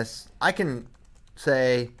roughness, I can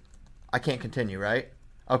say I can't continue, right?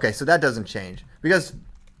 Okay, so that doesn't change because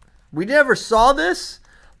we never saw this.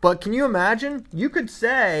 But can you imagine? You could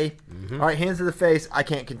say, all right, hands to the face. I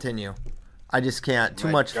can't continue. I just can't. Too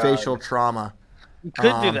much facial trauma. You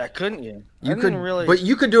could do that, couldn't you? But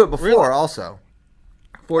you could do it before also.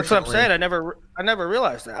 That's what I'm saying. I never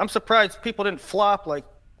realized that. I'm surprised people didn't flop like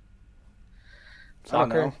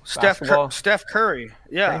soccer, Steph Curry.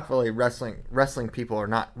 Yeah. Thankfully, wrestling people are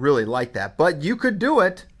not really like that. But you could do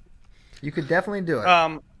it. You could definitely do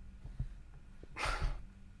it.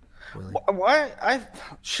 Why?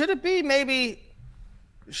 Should it be maybe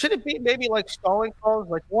like stalling calls,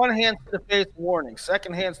 like one hand to the face warning,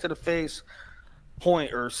 second hands to the face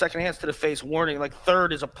point, or second hands to the face warning, like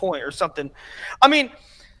third is a point or something. I mean,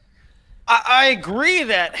 I agree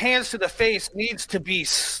that hands to the face needs to be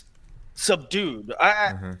subdued.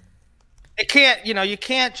 It can't, you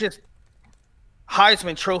can't just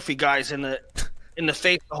Heisman Trophy guys in the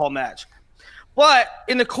face the whole match. But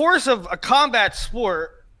in the course of a combat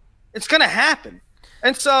sport, it's going to happen.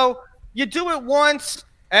 And so you do it once,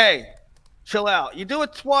 hey, chill out. You do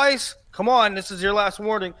it twice, come on, this is your last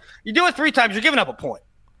warning. You do it 3 times, you're giving up a point.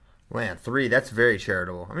 Man, 3, that's very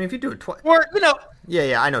charitable. I mean, if you do it twice. Or,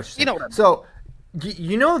 Yeah, I know what you're saying. You know what I mean. So,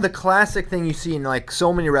 you know the classic thing you see in, like,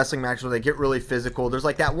 so many wrestling matches where they get really physical? There's,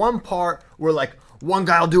 like, that one part where, like, one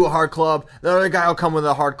guy will do a hard club, the other guy will come with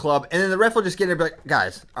a hard club, and then the ref will just get in and be like,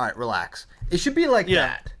 guys, all right, relax. It should be like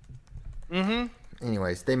that. Mm-hmm.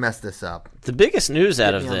 Anyways, they messed this up. The biggest news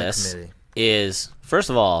out of this is, first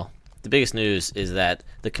of all, the biggest news is that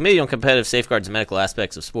the Committee on Competitive Safeguards and Medical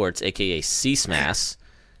Aspects of Sports, a.k.a. CSMAS,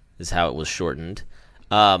 is how it was shortened.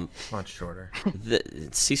 Much shorter.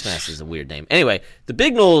 CSMAS is a weird name. Anyway, the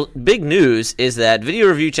big news is that video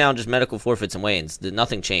review challenges, medical forfeits, and weigh-ins.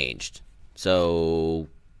 Nothing changed. So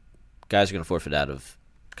guys are going to forfeit out of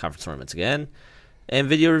conference tournaments again. And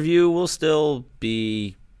video review will still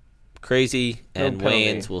be crazy, and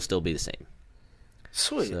weigh-ins will still be the same.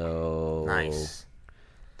 Sweet. So nice.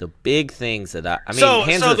 The big things that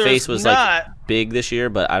hands to the face was like big this year,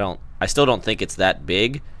 but I still don't think it's that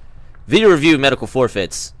big. Video review, medical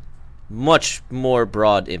forfeits, much more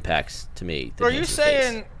broad impacts to me. Are you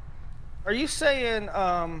saying?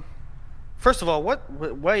 First of all, what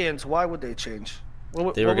weigh-ins? Why would they change?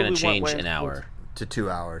 They were going to change an hour to 2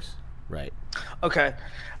 hours. Right. Okay.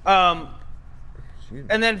 And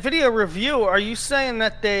then video review. Are you saying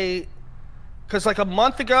that because like a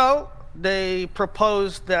month ago they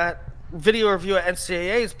proposed that video review at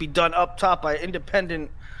NCAAs be done up top by an independent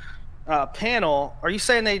panel? Are you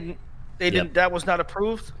saying they didn't? That was not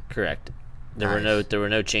approved? Correct. There were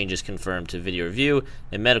no changes confirmed to video review,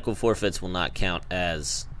 and medical forfeits will not count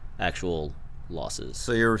as actual losses.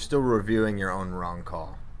 So you're still reviewing your own wrong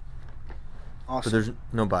call. Awesome. But there's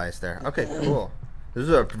no bias there. Okay, cool. This is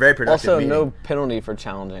a very productive meeting. No penalty for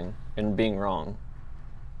challenging and being wrong.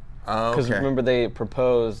 Oh, okay. Because remember they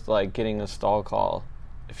proposed like getting a stall call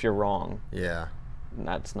if you're wrong. Yeah. And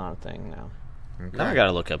that's not a thing now. Okay. Now I got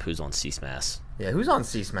to look up who's on CSMAS. Yeah, who's on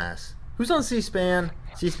CSMAS? Who's on C-SPAN,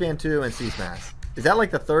 C-SPAN 2, and CSMAS? Is that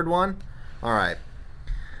like the third one? All right.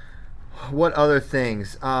 What other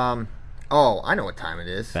things? I know what time it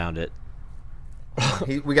is. Found it.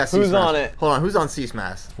 We got CSMAS. Who's on it? Hold on, who's on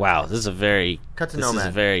CSMAS? Wow, this is a very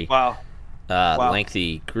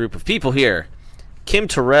lengthy group of people here. Kim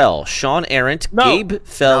Terrell, Sean Arendt, Gabe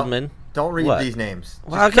Feldman. No, don't read these names.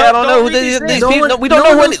 Well, okay, I don't know who these people. We don't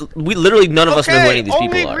know we literally none of us know who any of these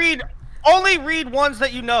people are. Only read ones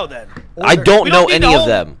that you know then. I don't know any of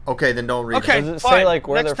them. Okay, then don't read. Okay, does it say like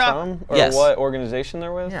where they're from or what organization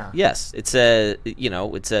they're with? Yeah. Yes, it says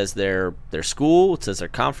it says their school, it says their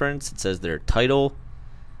conference, it says their title.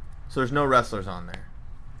 So there's no wrestlers on there.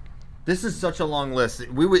 This is such a long list.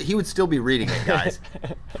 He would still be reading it, guys.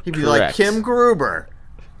 He'd be like Kim Gruber,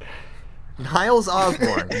 Niles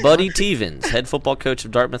Osborne, Buddy Tevens, head football coach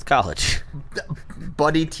of Dartmouth College.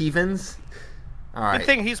 Buddy Tevens. All right. Good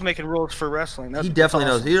thing he's making rules for wrestling. He definitely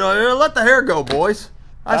knows. Let the hair go, boys.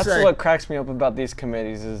 That's what cracks me up about these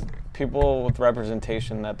committees is people with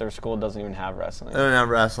representation that their school doesn't even have wrestling. They don't have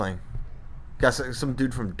wrestling. Got some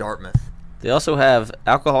dude from Dartmouth. They also have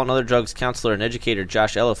alcohol and other drugs counselor and educator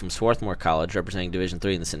Josh Ello from Swarthmore College, representing Division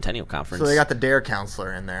III in the Centennial Conference. So they got the DARE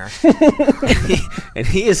counselor in there. And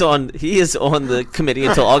he is on the committee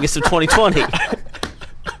until August of 2020.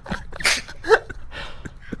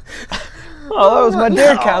 Oh, that was my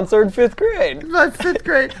DARE counselor in 5th grade. My 5th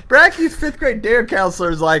grade. Bracky's 5th grade DARE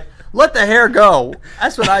counselor is like, let the hair go.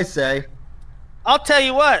 That's what I say. I'll tell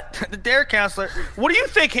you what, the DARE counselor, what do you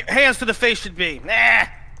think hands to the face should be? Nah.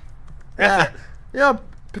 Yeah,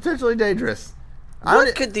 potentially dangerous.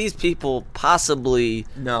 What could these people possibly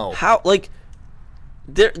know? How, like,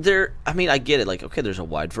 they're I mean, I get it. Like, okay, there's a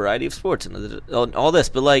wide variety of sports and all this,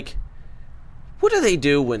 but, like, what do they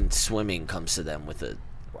do when swimming comes to them with a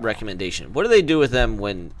recommendation? What do they do with them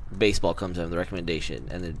when baseball comes to them with a recommendation?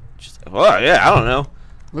 And they're just like, oh, yeah, I don't know.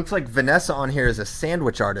 Looks like Vanessa on here is a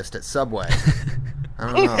sandwich artist at Subway.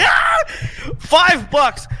 I don't know.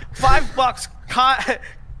 $5.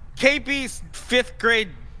 KB's 5th grade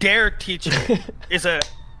DARE teacher is a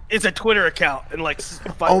Twitter account and like.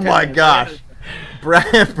 Oh my gosh,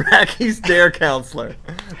 Bracky's DARE counselor.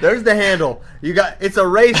 There's the handle. It's a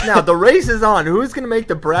race now. The race is on. Who's gonna make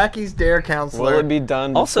the Bracky's DARE counselor? Will it be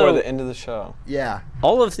done before the end of the show? Yeah.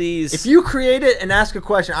 All of these. If you create it and ask a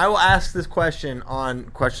question, I will ask this question on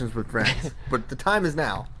Questions with Friends. But the time is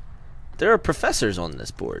now. There are professors on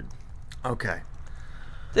this board. Okay.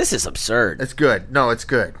 This is absurd. It's good. No, it's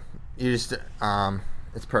good. You just,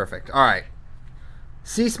 it's perfect. All right.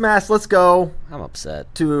 C-Smash, let's go. I'm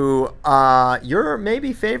upset. To your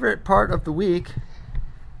maybe favorite part of the week.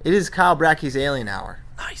 It is Kyle Bracke's Alien Hour.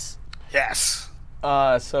 Nice. Yes.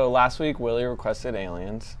 So last week, Willie requested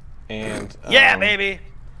aliens. And yeah, baby.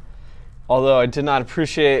 Although I did not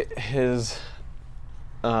appreciate his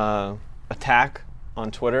attack on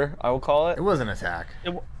Twitter, I will call it. It was an attack.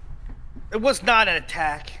 It was not an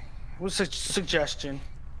attack. It was a suggestion.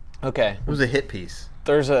 Okay. It was a hit piece.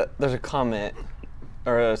 There's a comment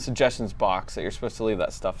or a suggestions box that you're supposed to leave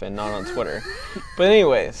that stuff in, not on Twitter. But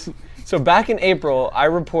anyways, so back in April, I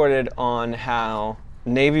reported on how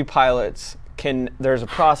Navy pilots there's a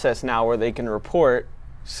process now where they can report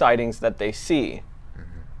sightings that they see.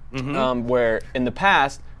 Mm-hmm. Where in the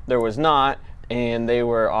past, there was not, and they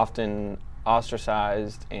were often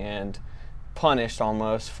ostracized and punished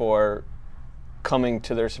almost for coming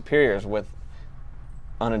to their superiors with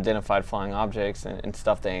unidentified flying objects and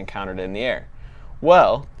stuff they encountered in the air.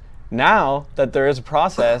 Well, now that there is a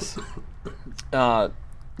process,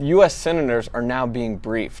 U.S. senators are now being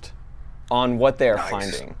briefed on what they are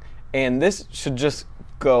finding. And this should just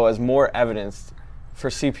go as more evidence for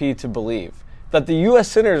CP to believe that the U.S.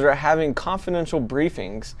 senators are having confidential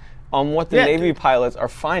briefings on what the Navy pilots are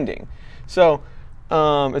finding. So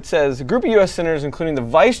it says, a group of U.S. senators, including the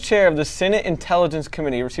vice chair of the Senate Intelligence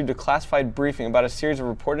Committee, received a classified briefing about a series of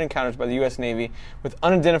reported encounters by the U.S. Navy with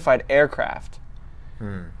unidentified aircraft.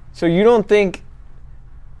 So you don't think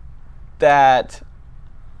that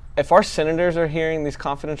if our senators are hearing these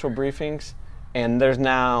confidential briefings and there's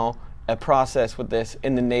now a process with this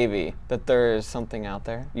in the Navy, that there is something out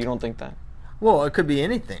there? You don't think that? Well, it could be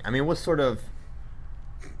anything. I mean, what sort of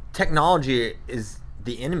technology is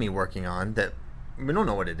the enemy working on that we don't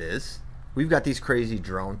know what it is? We've got these crazy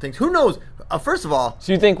drone things. Who knows? First of all...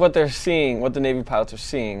 So you think what they're seeing, what the Navy pilots are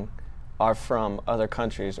seeing, are from other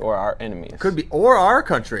countries or our enemies? Could be. Or our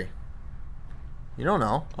country. You don't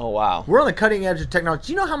know. Oh, wow. We're on the cutting edge of technology.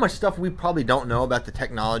 Do you know how much stuff we probably don't know about the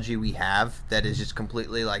technology we have that is just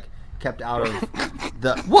completely, like, kept out of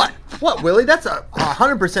the... What? What, Willie? That's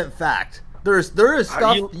 100% fact. There is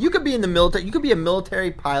stuff. You could be in the military. You could be a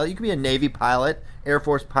military pilot. You could be a Navy pilot, Air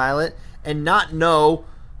Force pilot, and not know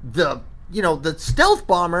the stealth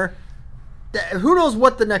bomber. Who knows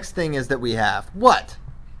what the next thing is that we have? What?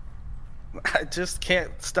 I just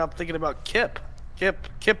can't stop thinking about Kip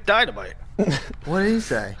Dynamite. What did he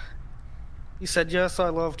say? He said, "Yes, I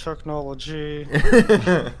love technology."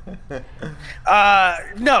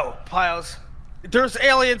 No, Piles. There's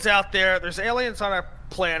aliens out there. There's aliens on our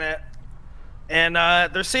planet. And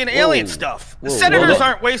they're seeing alien stuff. The senators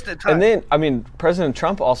aren't wasting time. And then, I mean, President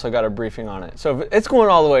Trump also got a briefing on it. So it's going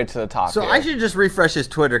all the way to the top. So here. I should just refresh his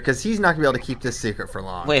Twitter because he's not going to be able to keep this secret for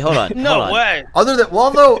long. Wait, hold on. No way.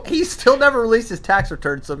 Although he still never released his tax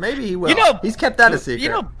return, so maybe he will. He's kept that a secret. You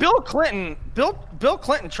know, Bill Clinton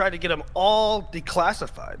tried to get them all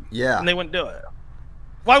declassified. Yeah. And they wouldn't do it.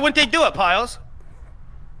 Why wouldn't they do it, Piles?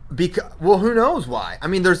 Well, who knows why? I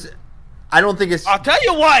mean, I don't think it's... I'll tell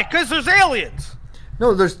you why, because there's aliens.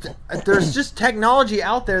 No, there's just technology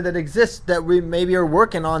out there that exists that we maybe are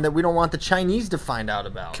working on that we don't want the Chinese to find out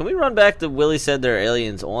about. Can we run back to Willie said there are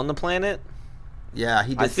aliens on the planet? Yeah,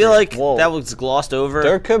 he did. I feel like that was glossed over.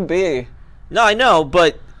 There could be. No, I know,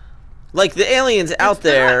 but like the aliens out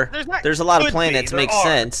there, there's a lot of planets. Makes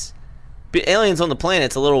sense. But aliens on the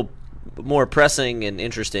planet's a little more pressing and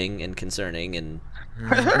interesting and concerning and...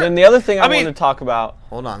 And then the other thing I want to talk about...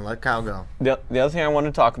 Hold on, let Kyle go. The other thing I want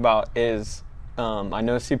to talk about is, I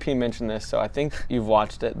know CP mentioned this, so I think you've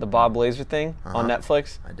watched it, the Bob Lazar thing on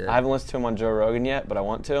Netflix. I did. I haven't listened to him on Joe Rogan yet, but I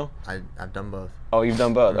want to. I've done both. Oh, you've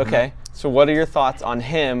done both. Okay. So what are your thoughts on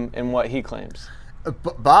him and what he claims?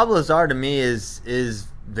 Bob Lazar to me is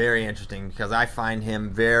very interesting because I find him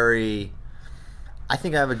very... I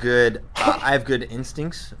think I have good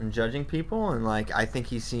instincts in judging people, and like I think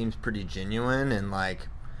he seems pretty genuine, and like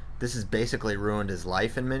this has basically ruined his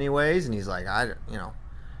life in many ways. And he's like, I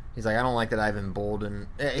don't like that I've emboldened.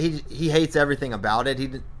 He hates everything about it.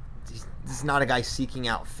 He's not a guy seeking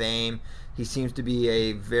out fame. He seems to be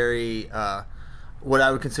a very what I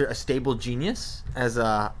would consider a stable genius, as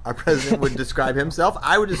our president would describe himself.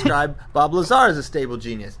 I would describe Bob Lazar as a stable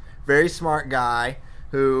genius, very smart guy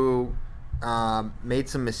who. Made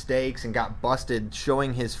some mistakes and got busted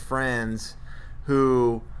showing his friends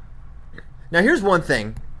who... Now, here's one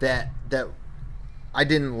thing that I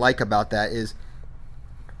didn't like about that is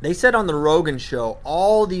they said on the Rogan show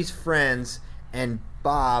all these friends and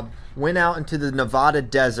Bob went out into the Nevada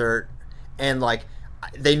desert and, like,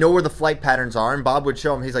 they know where the flight patterns are, and Bob would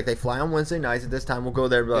show them. He's like, they fly on Wednesday nights at this time. We'll go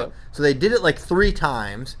there. Yep. So they did it like 3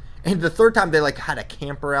 times, and the third time they like had a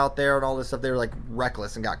camper out there and all this stuff. They were like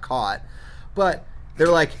reckless and got caught. But they're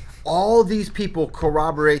like, all these people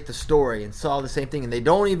corroborate the story and saw the same thing, and they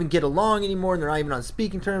don't even get along anymore, and they're not even on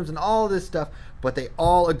speaking terms and all this stuff. But they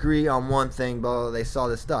all agree on one thing, blah, blah, they saw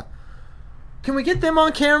this stuff. Can we get them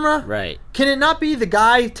on camera? Right. Can it not be the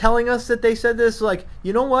guy telling us that they said this? Like,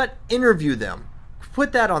 you know what? Interview them.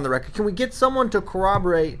 Put that on the record. Can we get someone to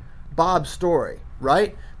corroborate Bob's story,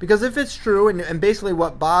 right? Because if it's true, and basically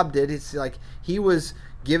what Bob did, it's like he was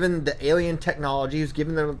given the alien technology, he was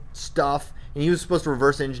given them stuff, and he was supposed to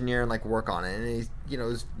reverse engineer and like work on it. And he's, it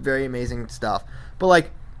was very amazing stuff. But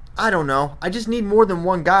like, I don't know. I just need more than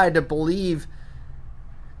one guy to believe.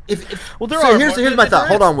 Here's my thought.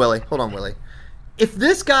 Hold on, Willie. If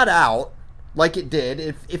this got out like it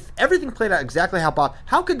did, if everything played out exactly how Bob,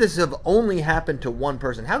 how could this have only happened to one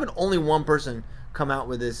person? How could only one person come out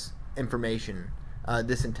with this information,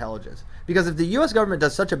 this intelligence? Because if the U.S. government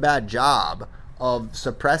does such a bad job of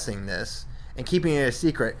suppressing this and keeping it a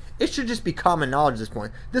secret, it should just be common knowledge at this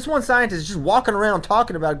point. This one scientist is just walking around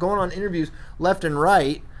talking about it, going on interviews left and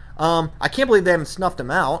right. I can't believe they haven't snuffed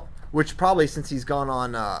him out, which probably since he's gone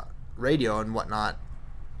on radio and whatnot,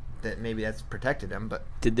 that maybe that's protected him. But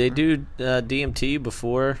did they do DMT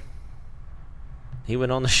before he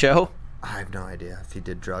went on the show? I have no idea if he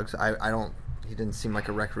did drugs. I don't. He didn't seem like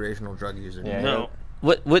a recreational drug user. Yeah. No.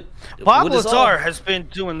 What Bob what Lazar has been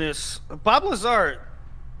doing this. Bob Lazar,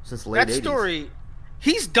 since late 80s. that story,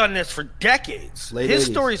 he's done this for decades. Late His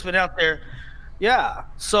 80s. story's been out there. Yeah.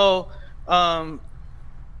 So,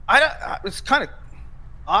 it's kind of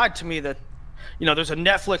odd to me that, there's a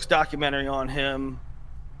Netflix documentary on him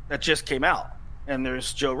that just came out, and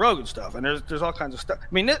there's Joe Rogan stuff, and there's all kinds of stuff. I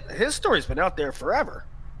mean, his story's been out there forever.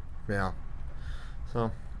 Yeah.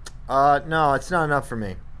 So, no, it's not enough for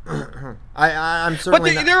me. I'm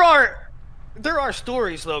certainly. But there are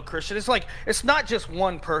stories though, Christian. It's like it's not just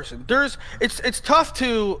one person. It's tough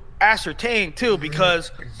to ascertain too,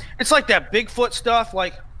 because it's like that Bigfoot stuff.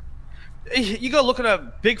 Like you go looking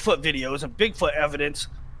at Bigfoot videos and Bigfoot evidence.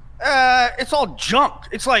 It's all junk.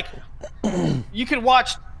 It's like you can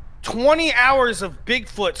watch 20 hours of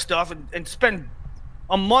Bigfoot stuff and spend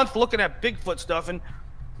a month looking at Bigfoot stuff, and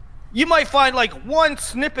you might find like one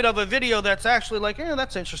snippet of a video that's actually like,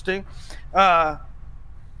 that's interesting. And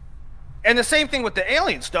the same thing with the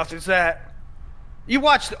alien stuff is that you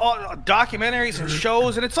watch all documentaries and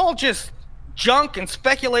shows, and it's all just junk and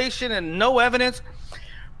speculation and no evidence.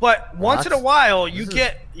 But once in a while, you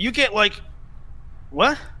get like,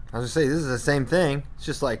 what? I was gonna say this is the same thing. It's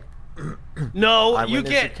just like no, you eyewitness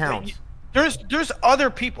get accounts. There's other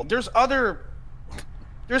people. There's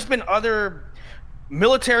been other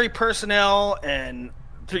military personnel, and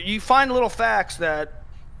you find little facts that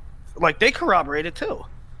like they corroborate it too.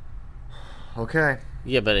 Okay.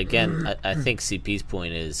 Yeah, but again, I think CP's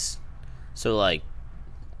point is, so like,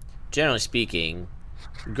 generally speaking,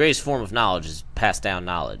 the greatest form of knowledge is passed down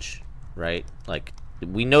knowledge, right? Like,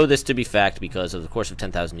 we know this to be fact because over the course of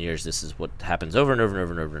 10,000 years, this is what happens over and over and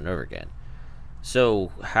over and over and over again.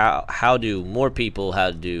 So how do more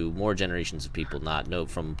generations of people not know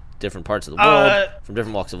from different parts of the world, from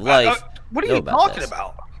different walks of life? What are you talking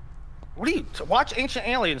about? Watch Ancient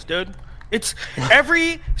Aliens, dude. It's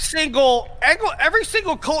every single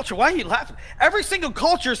culture. Why are you laughing? Every single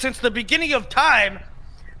culture since the beginning of time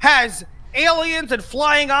has aliens and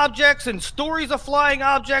flying objects and stories of flying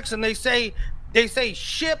objects, and they say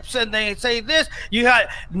ships, and they say this. You had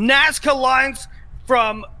Nazca lines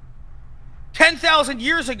from 10,000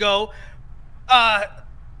 years ago.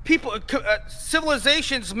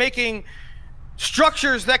 Civilizations making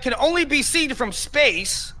structures that can only be seen from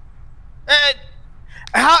space.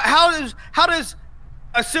 How does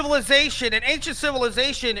a civilization, an ancient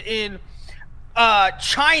civilization in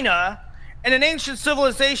China and an ancient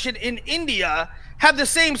civilization in India have the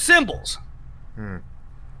same symbols? I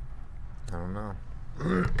don't know.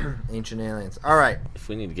 Ancient aliens. All right. If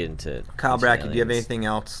we need to get into Kyle ancient Brackett, do you have aliens. anything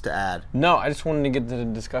else to add? No, I just wanted to get the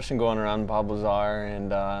discussion going around Bob Lazar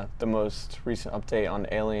and the most recent update on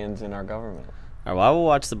aliens in our government. All right, well, I will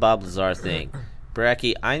watch the Bob Lazar thing.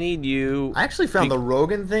 Bracky, I need you. I actually found the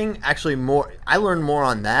Rogan thing actually more. I learned more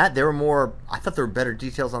on that. I thought there were better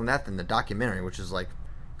details on that than the documentary, which is like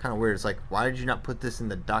kind of weird. It's like, why did you not put this in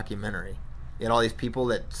the documentary? You had all these people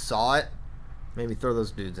that saw it. Maybe throw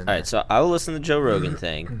those dudes in there. All right, so I will listen to the Joe Rogan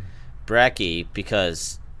thing. Bracky,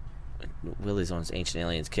 because Willie's on his Ancient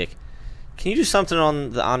Aliens kick. Can you do something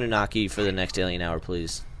on the Anunnaki for the next Alien Hour,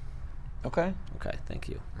 please? Okay. Okay, thank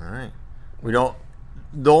you. All right. We don't.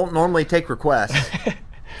 don't normally take requests.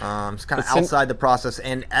 It's kind of outside the process.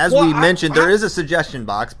 And as we mentioned, there is a suggestion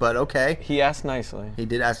box, but okay. He asked nicely. He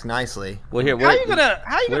did ask nicely. Well, here, how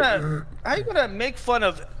you gonna make fun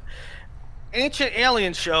of Ancient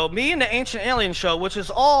Alien Show, me and the Ancient Alien Show, which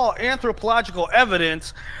is all anthropological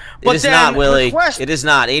evidence? But it is not, Willie. It is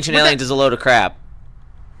not. Ancient Aliens is a load of crap.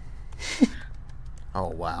 Oh,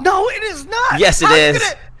 wow. No, it is not. Yes, it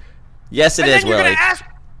is. Yes, it is, Willie.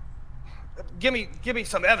 Give me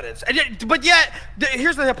some evidence. But yet,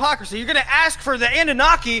 here's the hypocrisy. You're going to ask for the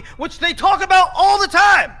Anunnaki, which they talk about all the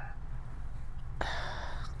time.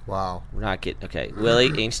 Wow. We're not getting... Okay,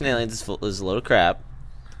 Willie, Ancient Aliens is a load of crap.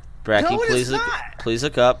 Bracky, No, it is please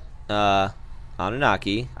look up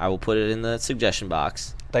Anunnaki. I will put it in the suggestion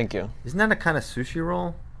box. Thank you. Isn't that a kind of sushi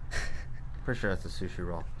roll? Pretty sure that's a sushi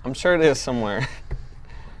roll. I'm sure it is somewhere.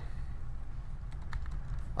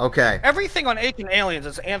 Okay. Everything on Ancient Aliens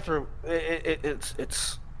is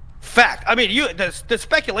it's fact. I mean, the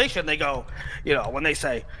speculation they go, when they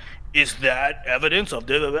say, is that evidence of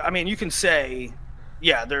the? I mean, you can say,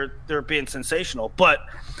 yeah, they're being sensational, but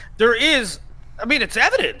there is. I mean, it's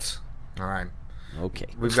evidence. All right. Okay.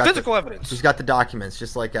 We've got physical evidence. We've got the documents,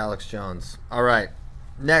 just like Alex Jones. All right.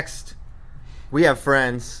 Next, we have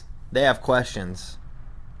friends. They have questions.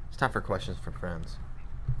 It's time for questions for friends.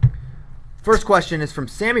 First question is from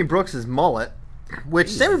Sammy Brooks' mullet, which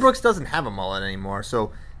Sammy Brooks doesn't have a mullet anymore.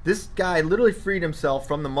 So this guy literally freed himself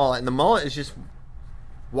from the mullet, and the mullet is just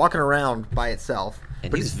walking around by itself.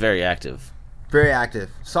 And he's very active. Very active.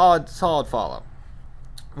 Solid follow.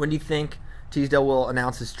 When do you think Teasdale will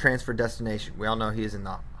announce his transfer destination? We all know he is in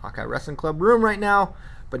the Hawkeye Wrestling Club room right now,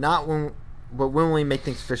 but when will we make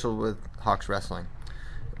things official with Hawks Wrestling?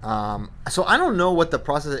 So I don't know what the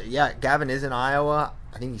process is. Yeah, Gavin is in Iowa.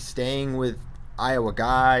 I think he's staying with Iowa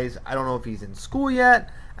guys. I don't know if he's in school yet.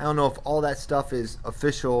 I don't know if all that stuff is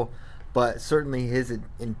official, but certainly his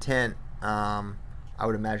intent, I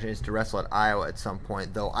would imagine, is to wrestle at Iowa at some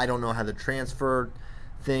point, though I don't know how the transfer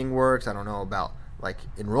thing works. I don't know about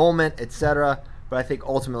enrollment, etc. But I think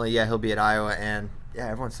ultimately, yeah, he'll be at Iowa, and yeah,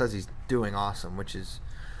 everyone says he's doing awesome, which is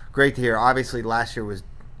great to hear. Obviously, last year was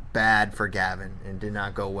bad for Gavin and did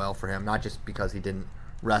not go well for him, not just because he didn't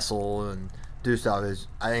wrestle and do stuff.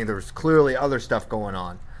 I think there was clearly other stuff going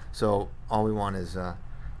on. So all we want is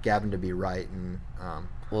Gavin to be right, and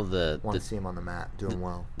want to see him on the mat doing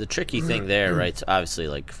well. The tricky thing there, right? So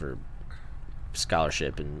obviously, for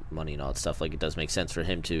scholarship and money and all that stuff, it does make sense for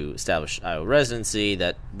him to establish Iowa residency.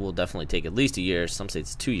 That will definitely take at least a year. Some say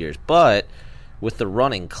it's 2 years, but with the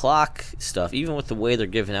running clock stuff, even with the way they're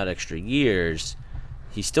giving out extra years,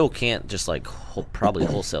 he still can't just probably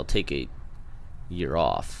wholesale take a year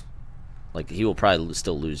off. He will probably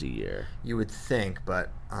still lose a year. You would think,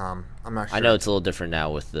 but I'm not sure. I know it's a little different now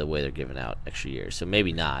with the way they're giving out extra years, so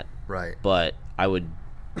maybe not. Right. But I don't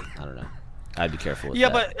know. I'd be careful with that. Yeah,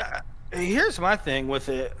 but here's my thing with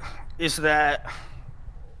it is that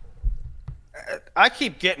I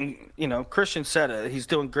keep getting, Christian said it, he's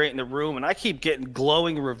doing great in the room, and I keep getting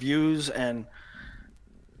glowing reviews, and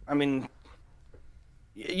I mean,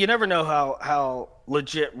 you never know how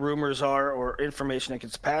legit rumors are or information that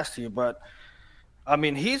gets passed to you, but I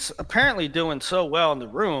mean, he's apparently doing so well in the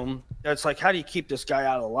room that it's how do you keep this guy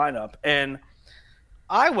out of the lineup? And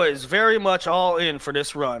I was very much all in for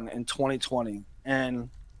this run in 2020, and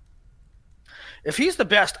if he's the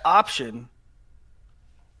best option,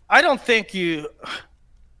 I don't think that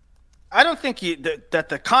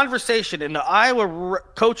the conversation in the Iowa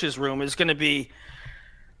coaches room is going to be,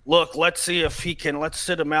 look, let's see if let's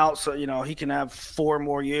sit him out so, he can have 4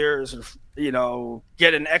 more years or,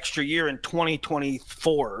 get an extra year in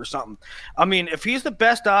 2024 or something. I mean, if he's the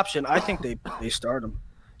best option, I think they start him.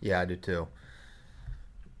 Yeah, I do too.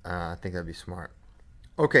 I think that'd be smart.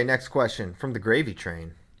 Okay, next question from the Gravy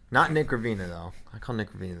Train. Not Nick Ravina, though. I call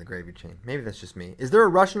Nick Ravina the Gravy Train. Maybe that's just me. Is there a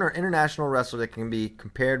Russian or international wrestler that can be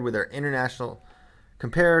compared with their international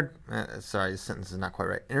success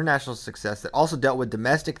that also dealt with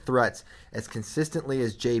domestic threats as consistently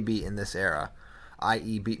as JB in this era,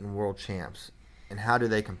 i.e. beating world champs? And how do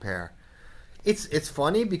they compare? It's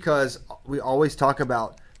funny because we always talk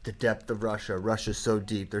about the depth of Russia. Russia's so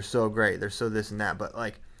deep. They're so great. They're so this and that. But,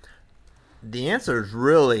 the answer is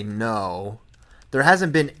really no. There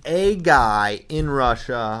hasn't been a guy in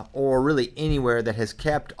Russia or really anywhere that has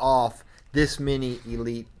kept off this many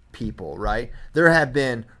elite people, right? There have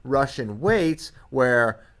been Russian weights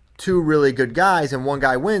where two really good guys and one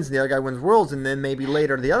guy wins and the other guy wins Worlds, and then maybe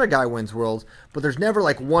later the other guy wins Worlds. But there's never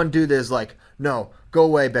like one dude that's like, no, go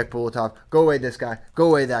away Bek Bulletov, go away this guy, go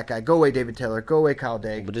away that guy, go away David Taylor, go away Kyle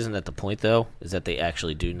Daigle. But isn't that the point, though? Is that they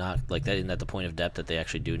actually do knock, like that? Isn't that the point of depth, that they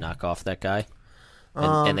actually do knock off that guy?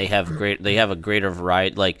 And they have a greater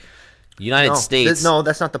variety. Like United States. No,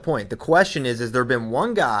 that's not the point. The question is there been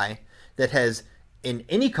one guy that has, in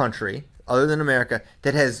any country other than America,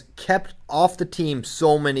 that has kept off the team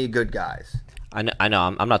so many good guys? I know.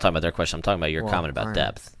 I'm not talking about their question. I'm talking about your comment about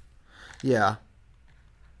depth. Yeah.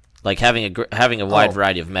 Like having a wide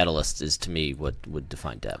variety of medalists is, to me, what would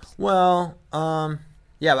define depth. Well,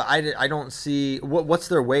 yeah, but I don't see what's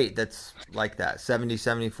their weight that's like that, 70,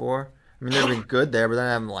 74? I mean, they've been good there, but then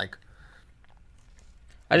I'm like,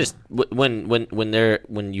 I just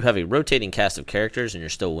when you have a rotating cast of characters and you're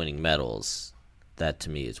still winning medals, that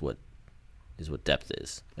to me is what depth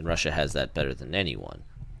is, and Russia has that better than anyone.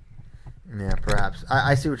 Yeah, perhaps.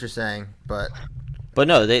 I see what you're saying, but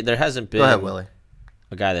no, there hasn't been. Go ahead, Willie.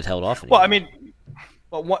 A guy that held off. Anyone. Well, I mean,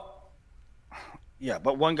 but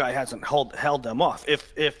one guy hasn't held them off.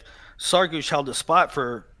 If Sargush held a spot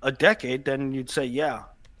for a decade, then you'd say, yeah,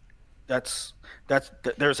 there's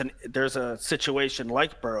a situation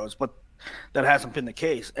like Burroughs, but that hasn't been the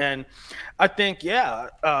case. And I think,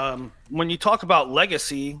 when you talk about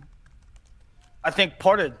legacy, I think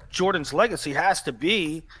part of Jordan's legacy has to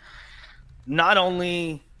be not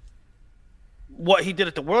only what he did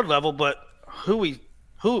at the world level, but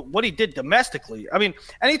what he did domestically. I mean,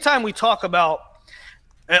 anytime we talk about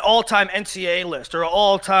an all-time NCAA list or an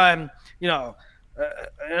all-time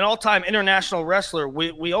international wrestler,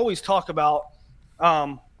 we always talk about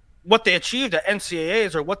what they achieved at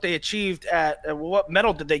NCAAs or what they achieved at what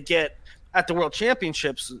medal did they get at the World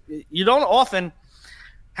Championships. You don't often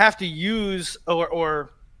have to use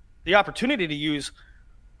or the opportunity to use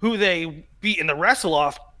who they beat in the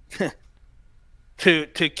wrestle-off to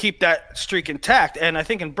keep that streak intact. And I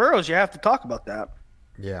think in Burroughs you have to talk about that.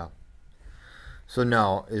 Yeah. So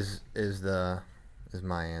no is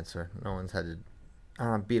my answer. No one's had to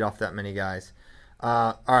beat off that many guys.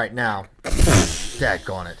 All right, now,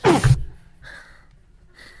 daggone it.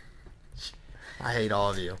 I hate all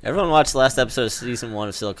of you. Everyone watched the last episode of season 1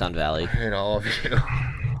 of Silicon Valley. I hate all of you.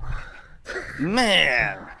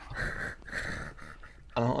 Man.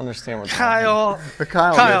 I don't understand what's Kyle. You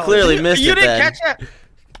clearly missed it. You didn't catch that?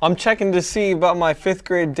 I'm checking to see about my 5th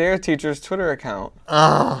grade DARE teacher's Twitter account.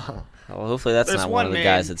 Oh. Well, hopefully that's There's not one of the man.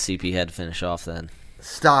 guys that CP had to finish off then.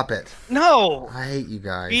 Stop it. No. I hate you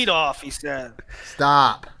guys. Beat off, he said.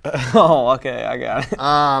 Stop. Oh, okay, I got it.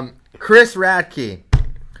 Chris Radke.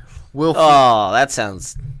 That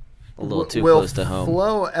sounds a little too close to home. Will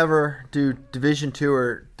Flo ever do Division II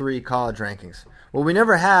or III college rankings? Well, we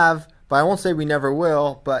never have, but I won't say we never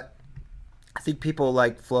will, but I think people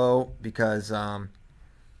like Flo because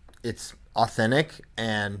it's authentic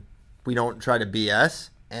and we don't try to BS,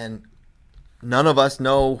 and none of us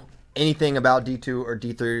know anything about D2 or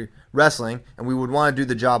D3 wrestling, and we would want to do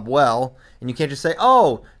the job well, and you can't just say,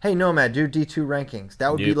 oh, hey, Nomad, do D2 rankings. That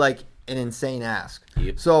would be like an insane ask.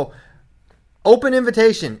 Yep. So, open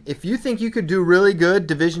invitation. If you think you could do really good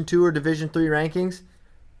Division II or Division III rankings,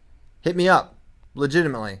 hit me up,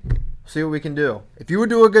 legitimately. See what we can do. If you would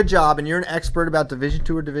do a good job and you're an expert about Division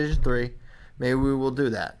II or Division III, maybe we will do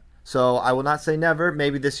that. So I will not say never.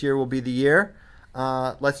 Maybe this year will be the year.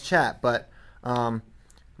 Let's chat. But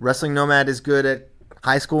Wrestling Nomad is good at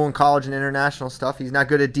high school and college and international stuff. He's not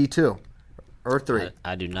good at D2 or 3.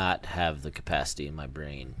 I do not have the capacity in my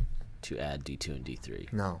brain to add D2 and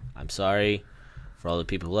D3. No. I'm sorry for all the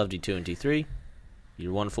people who love D2 and D3.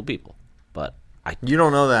 You're wonderful people. But you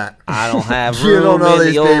don't know that. I don't have You room don't know in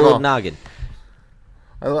these the people. old noggin.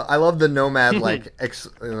 I love the Nomad, like, it's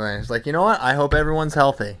like, you know what? I hope everyone's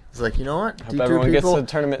healthy. It's like, you know what? Hope everyone gets to the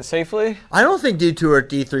tournament safely. I don't think D2 or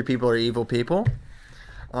D3 people are evil people.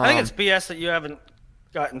 I think it's BS that you haven't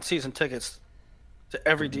gotten season tickets to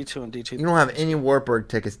every D2 and D2. You don't have any Wartburg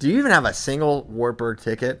tickets. Do you even have a single Wartburg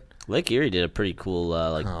ticket? Lake Erie did a pretty cool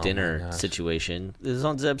dinner situation. This is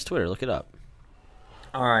on Zeb's Twitter. Look it up.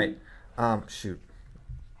 All right. Shoot.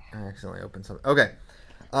 I accidentally opened something. Okay.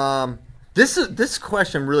 This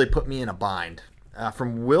question really put me in a bind.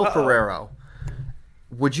 From Will Ferrero.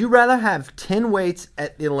 Would you rather have 10 weights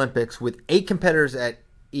at the Olympics with 8 competitors at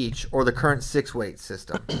each, or the current 6-weight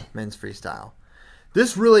system, men's freestyle?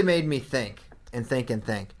 This really made me think and think and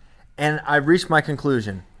think. And I reached my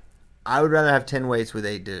conclusion. I would rather have 10 weights with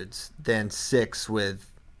 8 dudes than 6 with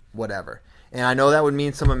whatever. And I know that would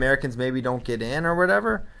mean some Americans maybe don't get in or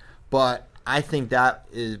whatever, but I think that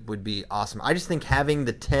would be awesome. I just think having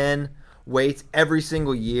the 10 weights every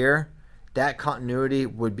single year, that continuity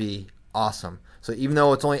would be awesome. So even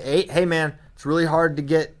though it's only 8, hey man, it's really hard to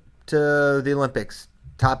get to the Olympics.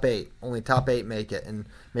 Top 8. Only top 8 make it. And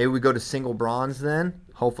maybe we go to single bronze then.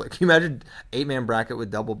 Hopefully. Can you imagine 8-man bracket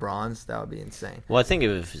with double bronze? That would be insane. Well, I think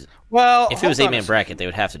if it was 8-man bracket, they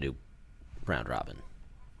would have to do round robin.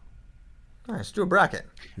 All right, let's do a bracket.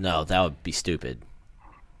 No, that would be stupid.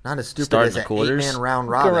 Not as stupid Start as in an the quarters? 8-man round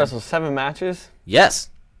Go robin. wrestle 7 matches.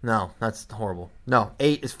 Yes. No, that's horrible. No,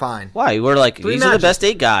 8 is fine. Why? We're like, 3 these are the matches. best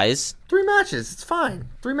 8 guys. 3 matches, it's fine.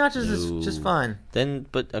 3 matches No. is just fine. Then,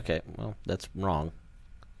 but okay, well, that's wrong.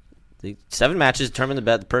 The 7 matches determine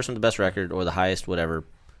the person with the best record or the highest whatever.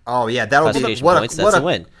 Oh yeah, that'll be Classification what points, a that's what a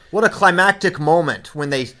win. What a climactic moment when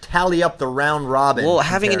they tally up the round robin. Well,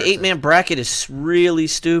 having an comparison. 8-man bracket is really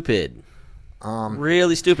stupid.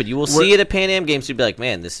 Really stupid. You will see it at Pan Am games. You'd be like,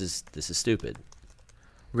 man, this is stupid.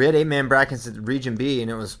 We had 8-man brackets at Region B, and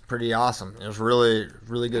it was pretty awesome. It was really,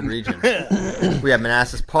 really good region. We had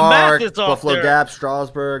Manassas Park, Math is off Buffalo there. Gap,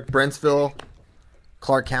 Strasburg, Brentsville,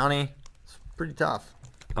 Clark County. It's pretty tough.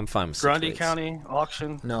 I'm fine with 6 Grundy weights. County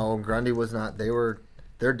auction. No, Grundy was not.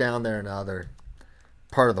 They're down there in another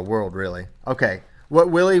part of the world, really. Okay,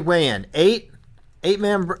 what Willie weigh in?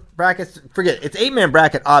 8-man brackets. Forget it. It's 8-man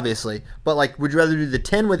bracket, obviously. But like, would you rather do the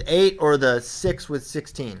 10 with 8 or the 6 with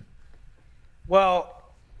 16? Well,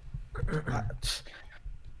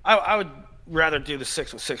 I would rather do the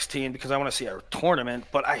 6 with 16 because I want to see a tournament.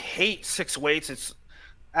 But I hate 6 weights. It's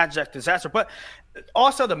abject disaster. But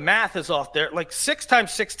also the math is off there. Like 6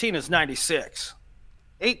 times 16 is 96.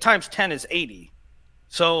 8 times 10 is 80.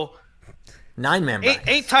 So 9-man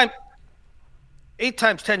brackets. 8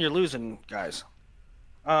 times 10 you're losing, guys.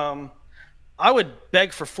 I would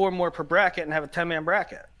beg for 4 more per bracket and have a 10-man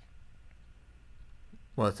bracket.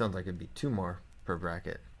 Well, it sounds like it'd be 2 more per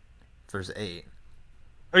bracket. If there's 8.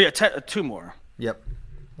 Oh yeah, 2 more. Yep.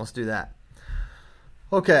 Let's do that.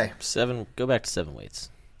 Okay. 7. Go back to 7 weights.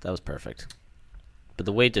 That was perfect. But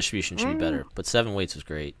the weight distribution should be better. But 7 weights was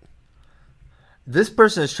great. This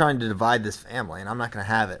person is trying to divide this family, and I'm not going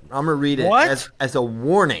to have it. I'm going to read it What? as a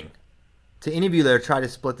warning to any of you that are trying to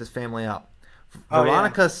split this family up. Oh, yeah.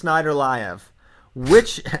 Veronica Snyder-Liev,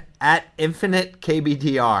 which at Infinite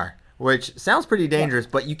KBDR, which sounds pretty dangerous,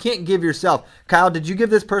 but you can't give yourself. Kyle, did you give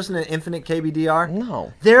this person an Infinite KBDR?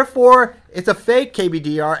 No. Therefore, it's a fake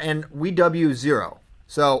KBDR, and we W 0.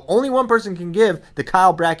 So only one person can give the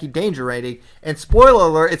Kyle Brackey danger rating. And spoiler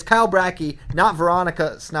alert, it's Kyle Brackey, not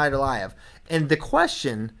Veronica Snyder-Liev. And the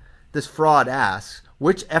question this fraud asks,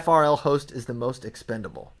 which FRL host is the most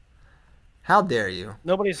expendable? How dare you?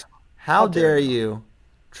 How dare you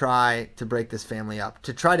try to break this family up,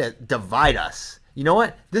 to try to divide us? You know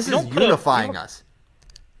what? This is unifying us.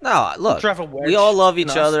 No, look, Drive a wedge we all love each in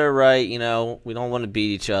us. other, right? You know, we don't want to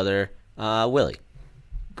beat each other. Willie.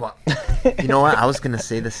 But you know what? I was going to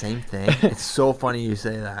say the same thing. It's so funny you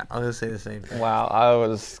say that. I was going to say the same thing. Wow, I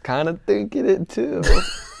was kind of thinking it too.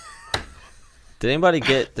 Did anybody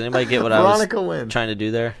get what Veronica I was wins. trying to do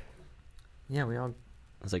there? Yeah, we all...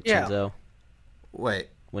 I was like Yeah. Chenzo. Wait.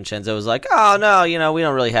 When Chenzo was like, oh, no, you know, we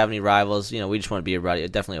don't really have any rivals. You know, we just want to be everybody.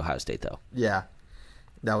 Definitely Ohio State, though. Yeah,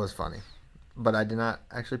 that was funny. But I did not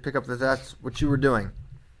actually pick up that that's what you were doing.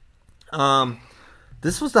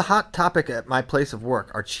 This was the hot topic at my place of work.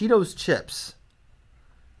 Are Cheetos chips?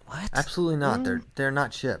 What? Absolutely not. They're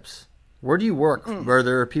not chips. Where do you work where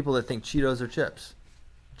there are people that think Cheetos are chips?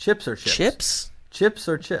 Chips are chips. Chips? Chips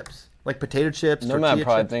are chips. Like potato chips, No tortilla man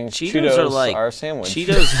probably chips. thinks Cheetos are like are a sandwich.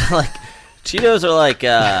 Cheetos are like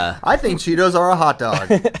I think Cheetos are a hot dog.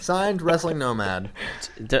 Signed, Wrestling Nomad.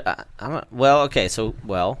 now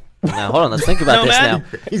hold on, let's think about this now.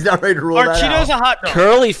 He's not ready to rule Are that Cheetos out. a hot dog?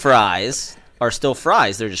 Curly fries are still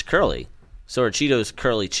fries, they're just curly. So are Cheetos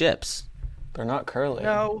curly chips? They're not curly.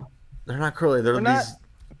 No. They're not curly. They're They're these. not.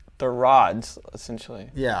 They're rods, essentially.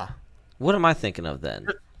 Yeah. What am I thinking of then?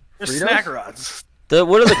 They're Fritos? snack rods.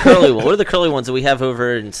 What are the curly ones? What are the curly ones that we have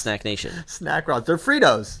over in Snack Nation? Snack rods. They're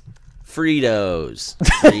Fritos. Fritos.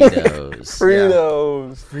 Fritos.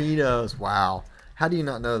 Fritos. Wow. How do you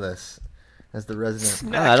not know this? As the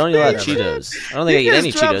resident. I don't eat a lot of Cheetos. I don't think I eat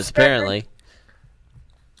any just dropped Cheetos, apparently.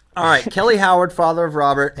 All right. Kelly Howard, father of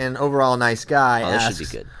Robert, and overall nice guy, Oh, this asks,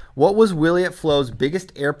 should be good. what was Willie at Flo's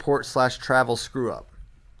biggest airport/travel screw up?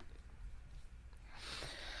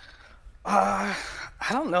 I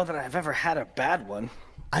don't know that I've ever had a bad one.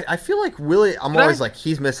 I feel like Willie, I'm always like,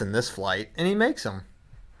 he's missing this flight, and he makes them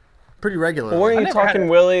pretty regularly. Weren't you never had talking, it.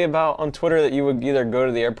 Willie, about on Twitter that you would either go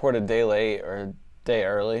to the airport a day late or a day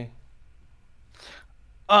early?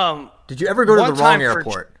 Did you ever go to One the wrong time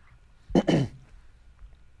for- airport?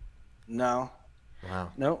 No.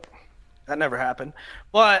 Wow. Nope. That never happened.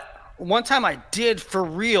 But one time I did for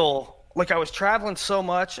real. Like I was traveling so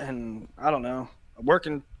much and I don't know,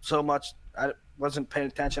 working so much. I wasn't paying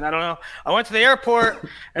attention. I don't know. I went to the airport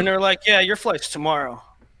and they're like, yeah, your flight's tomorrow.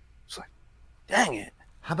 It's like, dang it.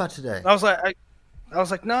 How about today? I was like,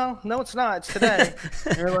 no, it's not. It's today.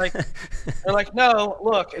 And they're like, no,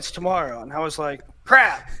 look, it's tomorrow. And I was like,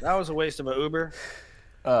 crap. That was a waste of an Uber.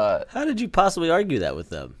 How did you possibly argue that with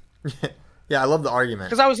them? Yeah, I love the argument.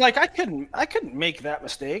 Because I was like, I couldn't make that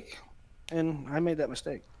mistake, and I made that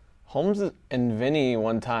mistake. Holmes and Vinny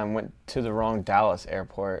one time went to the wrong Dallas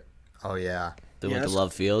airport. Oh, yeah. They went to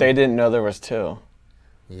Love Field? They didn't know there was two.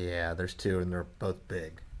 Yeah, there's two, and they're both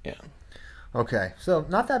big. Yeah. Okay, so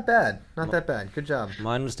not that bad. Not that bad. Good job.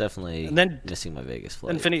 Mine was definitely missing my Vegas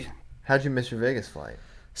flight. And Vinny, How'd you miss your Vegas flight?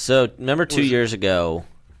 So, remember 2 years ago,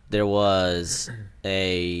 there was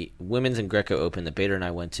a women's and Greco Open that Bader and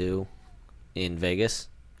I went to in Vegas,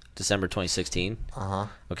 December 2016. Uh-huh.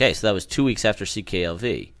 Okay, so that was 2 weeks after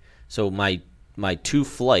CKLV. So my two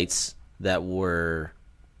flights that were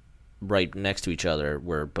right next to each other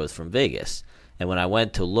were both from Vegas. And when I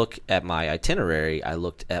went to look at my itinerary, I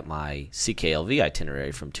looked at my CKLV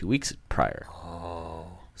itinerary from 2 weeks prior. Oh.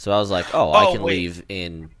 So I was like, I can leave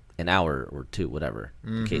in an hour or two, whatever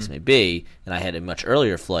the case may be. And I had a much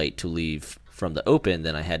earlier flight to leave from the Open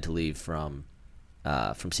than I had to leave from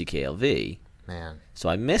CKLV. Man. So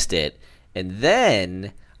I missed it. And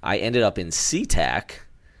then I ended up in SeaTac,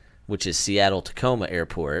 which is Seattle-Tacoma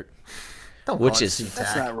Airport.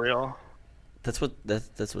 that's not real. That's what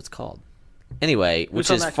it's called. Anyway,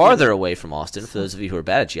 which is farther away from Austin, for those of you who are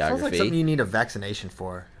bad at geography. Sounds like something you need a vaccination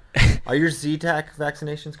for. Are your ZTAC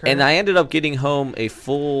vaccinations correct? And I ended up getting home a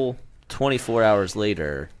full 24 hours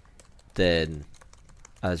later than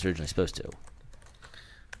I was originally supposed to.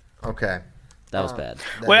 Okay. That was bad.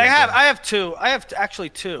 Wait, I have two. I have actually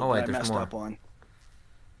two Oh, wait, that I there's messed more. up on.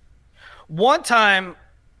 One time,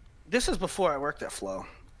 this is before I worked at Flow,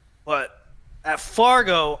 but at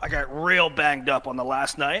Fargo, I got real banged up on the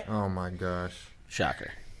last night. Oh my gosh.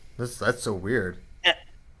 Shocker. That's so weird.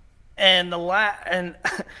 And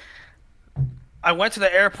I went to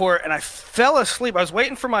the airport and I fell asleep. I was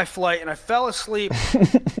waiting for my flight and I fell asleep.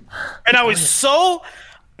 And I was so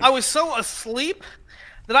asleep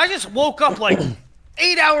that I just woke up like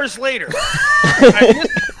 8 hours later.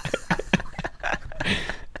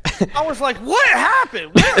 I was like, what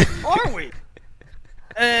happened? Where are we?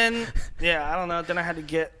 And yeah, I don't know. Then I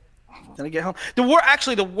get home. The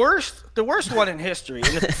worst one in history,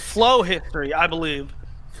 in the Flow history, I believe,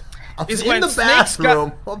 is in when the snakes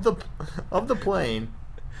bathroom of the plane.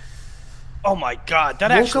 Oh my God,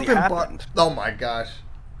 that Woke actually up happened. Oh my gosh.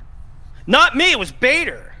 Not me. It was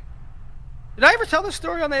Bader. Did I ever tell this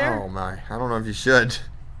story on the air? Oh my. I don't know if you should.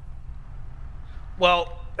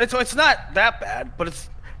 Well, it's not that bad, but it's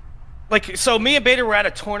like, so me and Bader were at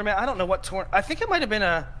a tournament. I don't know what tournament. I think it might have been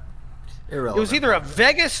Irrelevant. It was either a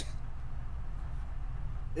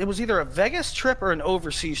Vegas trip or an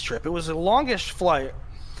overseas trip. It was the longest flight.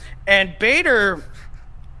 And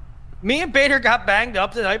me and Bader got banged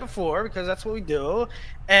up the night before because that's what we do.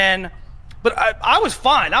 But I was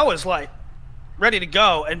fine. I was like ready to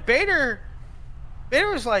go. And Bader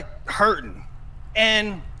was like hurting.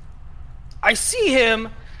 And I see him.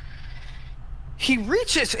 He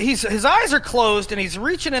reaches, his eyes are closed and he's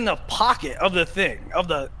reaching in the pocket of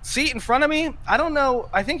the seat in front of me. I don't know.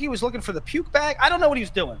 I think he was looking for the puke bag. I don't know what he was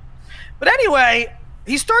doing. But anyway,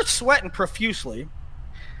 he starts sweating profusely.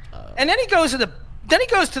 And then he goes to the,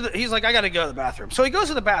 he's like, I got to go to the bathroom. So he goes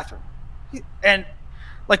to the bathroom. And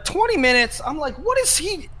like 20 minutes, I'm like, what is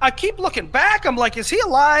he? I keep looking back. I'm like, is he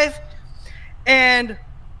alive? And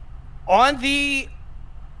on the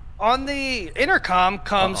intercom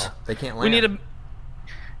comes, they can't land.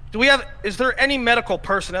 Is there any medical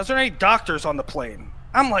person? Is there any doctors on the plane?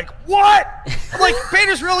 I'm like, what? I'm like,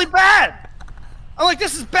 Bader's really bad. I'm like,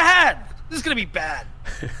 this is bad. This is going to be bad.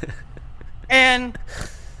 And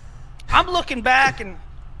I'm looking back and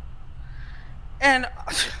I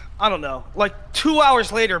don't know, like 2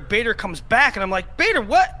 hours later, Bader comes back and I'm like, Bader,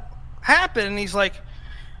 what happened? And he's like,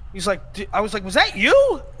 I was like, was that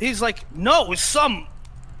you? He's like, no, it was some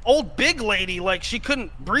old big lady, like she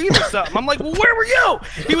couldn't breathe or something. I'm like, well, where were you?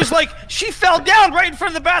 He was like, she fell down right in front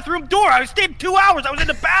of the bathroom door. I stayed 2 hours. I was in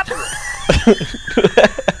the bathroom.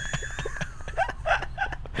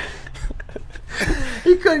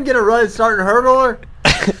 He couldn't get a run start and hurdle her.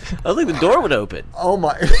 I don't think the door would open. Oh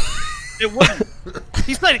my. It wouldn't.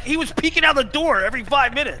 He's like, he was peeking out the door every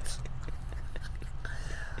 5 minutes.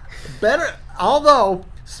 Better, although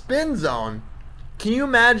spin zone. Can you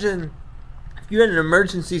imagine if you had an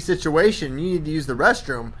emergency situation, you need to use the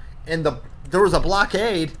restroom? and there was a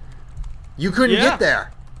blockade, you couldn't get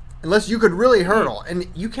there unless you could really hurdle. And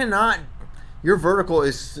you cannot. Your vertical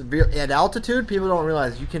is severe at altitude. People don't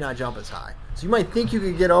realize you cannot jump as high. So you might think you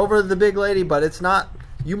could get over the big lady, but it's not.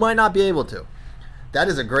 You might not be able to. That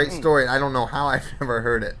is a great story, and I don't know how I've never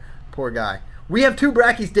heard it. Poor guy. We have 2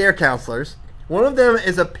 Brackey's Dare counselors. One of them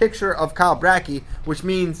is a picture of Kyle Brackey, which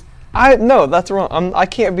means No, that's wrong. I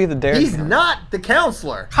can't be the Dare. he's not the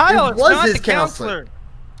counselor. Kyle It is not the counselor.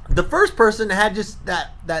 The first person had just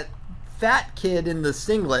that fat kid in the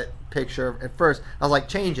singlet picture at first. I was like,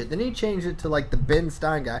 change it. Then he changed it to like the Ben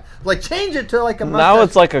Stein guy. Like, change it to like a mustache. Now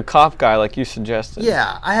it's like a cop guy, like you suggested.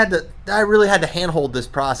 Yeah, I really had to handhold this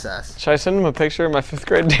process. Should I send him a picture of my 5th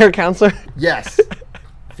grade Dare counselor? Yes,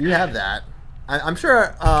 if you have that, I'm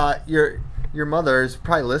sure your mother is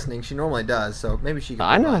probably listening. She normally does, so maybe she can.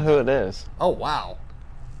 I know who it is. Oh wow,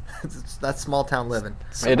 that's small town living.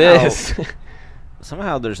 It is.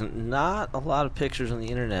 Somehow there's not a lot of pictures on the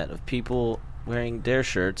internet of people wearing Dare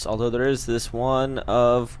shirts, although there is this one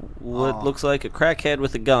of what looks like a crackhead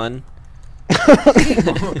with a gun.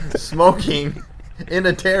 Smoking in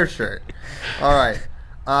a Dare shirt. All right.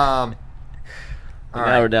 Now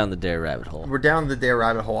we're down the Dare rabbit hole. We're down the Dare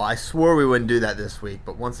rabbit hole. I swore we wouldn't do that this week,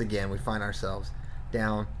 but once again, we find ourselves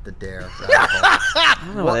down the Dare rabbit hole. I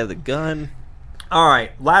don't know why they have the gun. All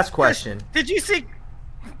right, last question. Did you see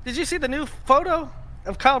the new photo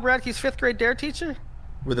of Kyle Brackey's 5th grade Dare teacher?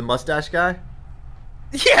 With the mustache guy?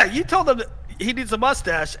 Yeah, you told him that he needs a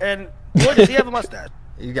mustache, and boy, does he have a mustache.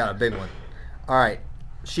 You got a big one. All right,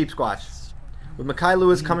 Sheep Squatch. With Mekhi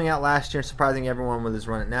Lewis coming out last year and surprising everyone with his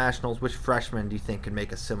run at Nationals, which freshman do you think could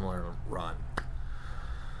make a similar run?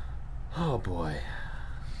 Oh, boy.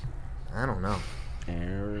 I don't know.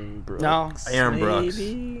 Aaron Brooks. No. Aaron Brooks.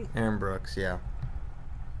 Maybe? Aaron Brooks, yeah.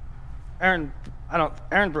 Aaron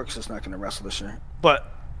Brooks is not going to wrestle this year,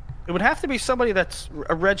 but it would have to be somebody that's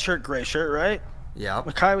a red shirt, gray shirt, right? Yeah.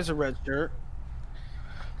 Mekhi was a red shirt.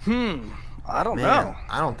 I don't know.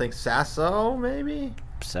 I don't think Sasso, maybe?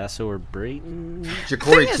 Sasso or Brayton?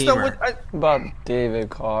 Ja'Cory Thing is, though, Teamer. What about David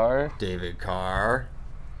Carr? David Carr.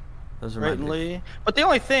 Those are my Brayton big- Lee. But the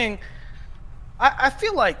only thing, I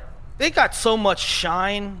feel like they got so much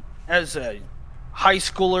shine as a high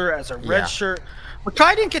schooler, as a red shirt.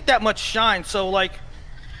 Mekhi didn't get that much shine. So, like,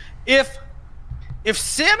 if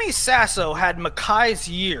Sammy Sasso had Mekhi's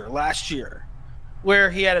year last year,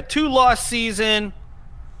 where he had a 2-loss season,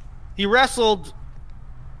 he wrestled,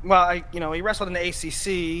 he wrestled in the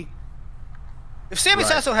ACC. If Sammy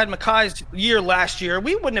Sasso had Mekhi's year last year,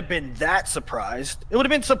 we wouldn't have been that surprised. It would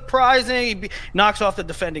have been surprising. He knocks off the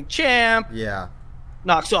defending champ. Yeah.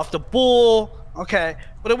 Knocks off the bull. Okay,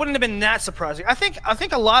 but it wouldn't have been that surprising. I think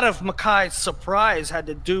a lot of Mekhi's surprise had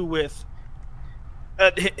to do with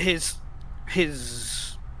his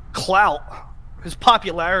clout, his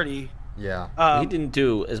popularity. Yeah. He didn't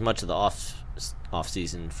do as much of the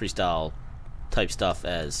off-season freestyle type stuff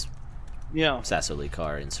as Sasso Lee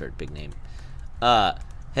Carr, insert big name.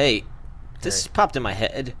 Hey, this popped in my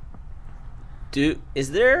head. Are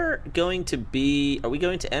we going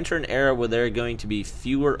to enter an era where there are going to be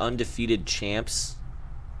fewer undefeated champs?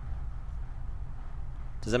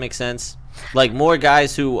 Does that make sense? Like, more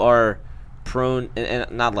guys who are prone, and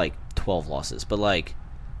not like 12 losses, but like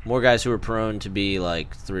more guys who are prone to be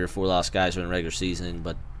like 3 or 4 loss guys in regular season,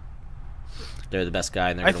 but they're the best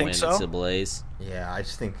guy and they're going to win NCAAs. Yeah, I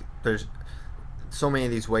just think there's so many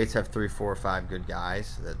of these weights have 3, 4, 5 good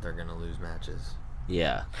guys that they're going to lose matches.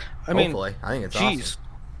 Yeah. Hopefully. I think it's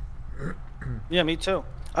awesome. Yeah, me too.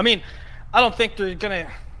 I mean, I don't think they're going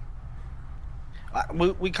to...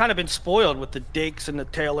 We kind of been spoiled with the Dakes and the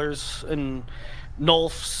Taylors and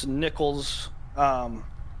Nolfs and Nichols that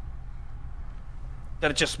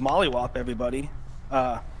it just mollywop everybody.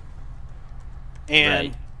 And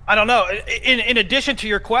Right. I don't know. In addition to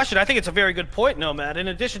your question, I think it's a very good point, Nomad. In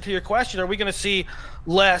addition to your question, are we going to see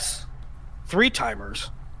less 3-timers?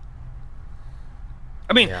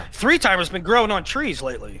 I mean, 3-timers been growing on trees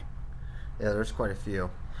lately. Yeah, there's quite a few.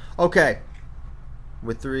 Okay.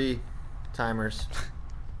 With 3-timers,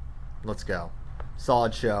 let's go.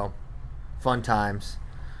 Solid show. Fun times.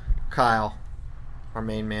 Kyle, our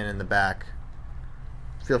main man in the back,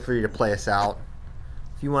 feel free to play us out.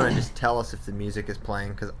 If you want to just tell us if the music is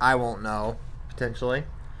playing, because I won't know, potentially.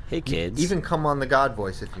 Hey, kids. Even come on the God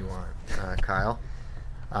Voice if you want, Kyle.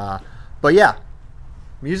 But yeah,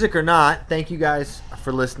 music or not, thank you guys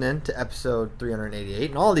for listening to episode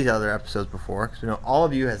 388 and all these other episodes before, because we know all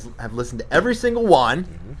of you have listened to every single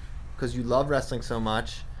one because you love wrestling so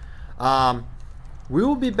much. We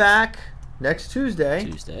will be back next Tuesday.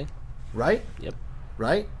 Tuesday. Right? Yep.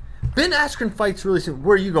 Right? Ben Askren fights really soon.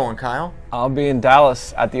 Where are you going, Kyle? I'll be in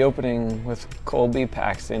Dallas at the opening with Colby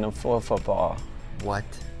Paxton of Full Football. What?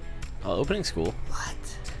 Oh, opening school. What?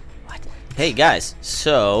 Hey guys,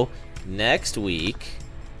 so next week,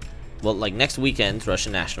 next weekend's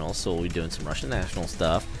Russian Nationals, so we'll be doing some Russian National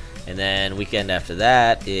stuff, and then weekend after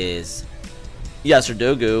that is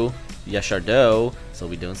Yashardo, so we'll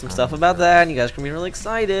be doing some stuff about that, and you guys can be really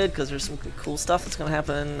excited because there's some cool stuff that's going to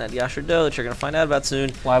happen at Yashardo that you're going to find out about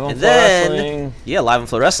soon. Live on Flow Wrestling. Yeah, live on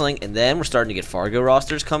Flow Wrestling, and then we're starting to get Fargo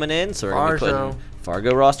rosters coming in, so we're going to be putting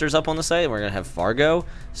Fargo rosters up on the site, and we're going to have Fargo,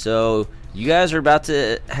 so you guys are about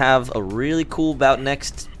to have a really cool about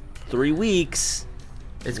next 3 weeks.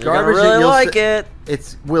 It's You're garbage. gonna really like it.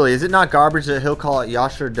 It's Willie. Is it not garbage that he'll call it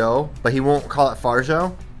Yashardo, but he won't call it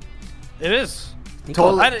Farjo? It is.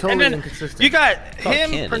 Totally and then inconsistent. you got Called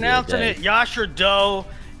him Canada pronouncing the other it day. Yashardo.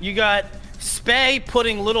 You got Spay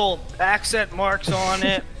putting little accent marks on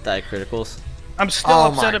it. Diacriticals. I'm still Oh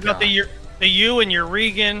upset my about God. the U and your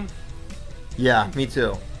Regan. Yeah, me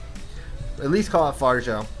too. At least call it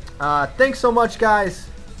Farjo. Thanks so much, guys.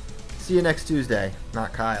 See you next Tuesday.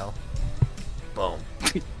 Not Kyle. Boom.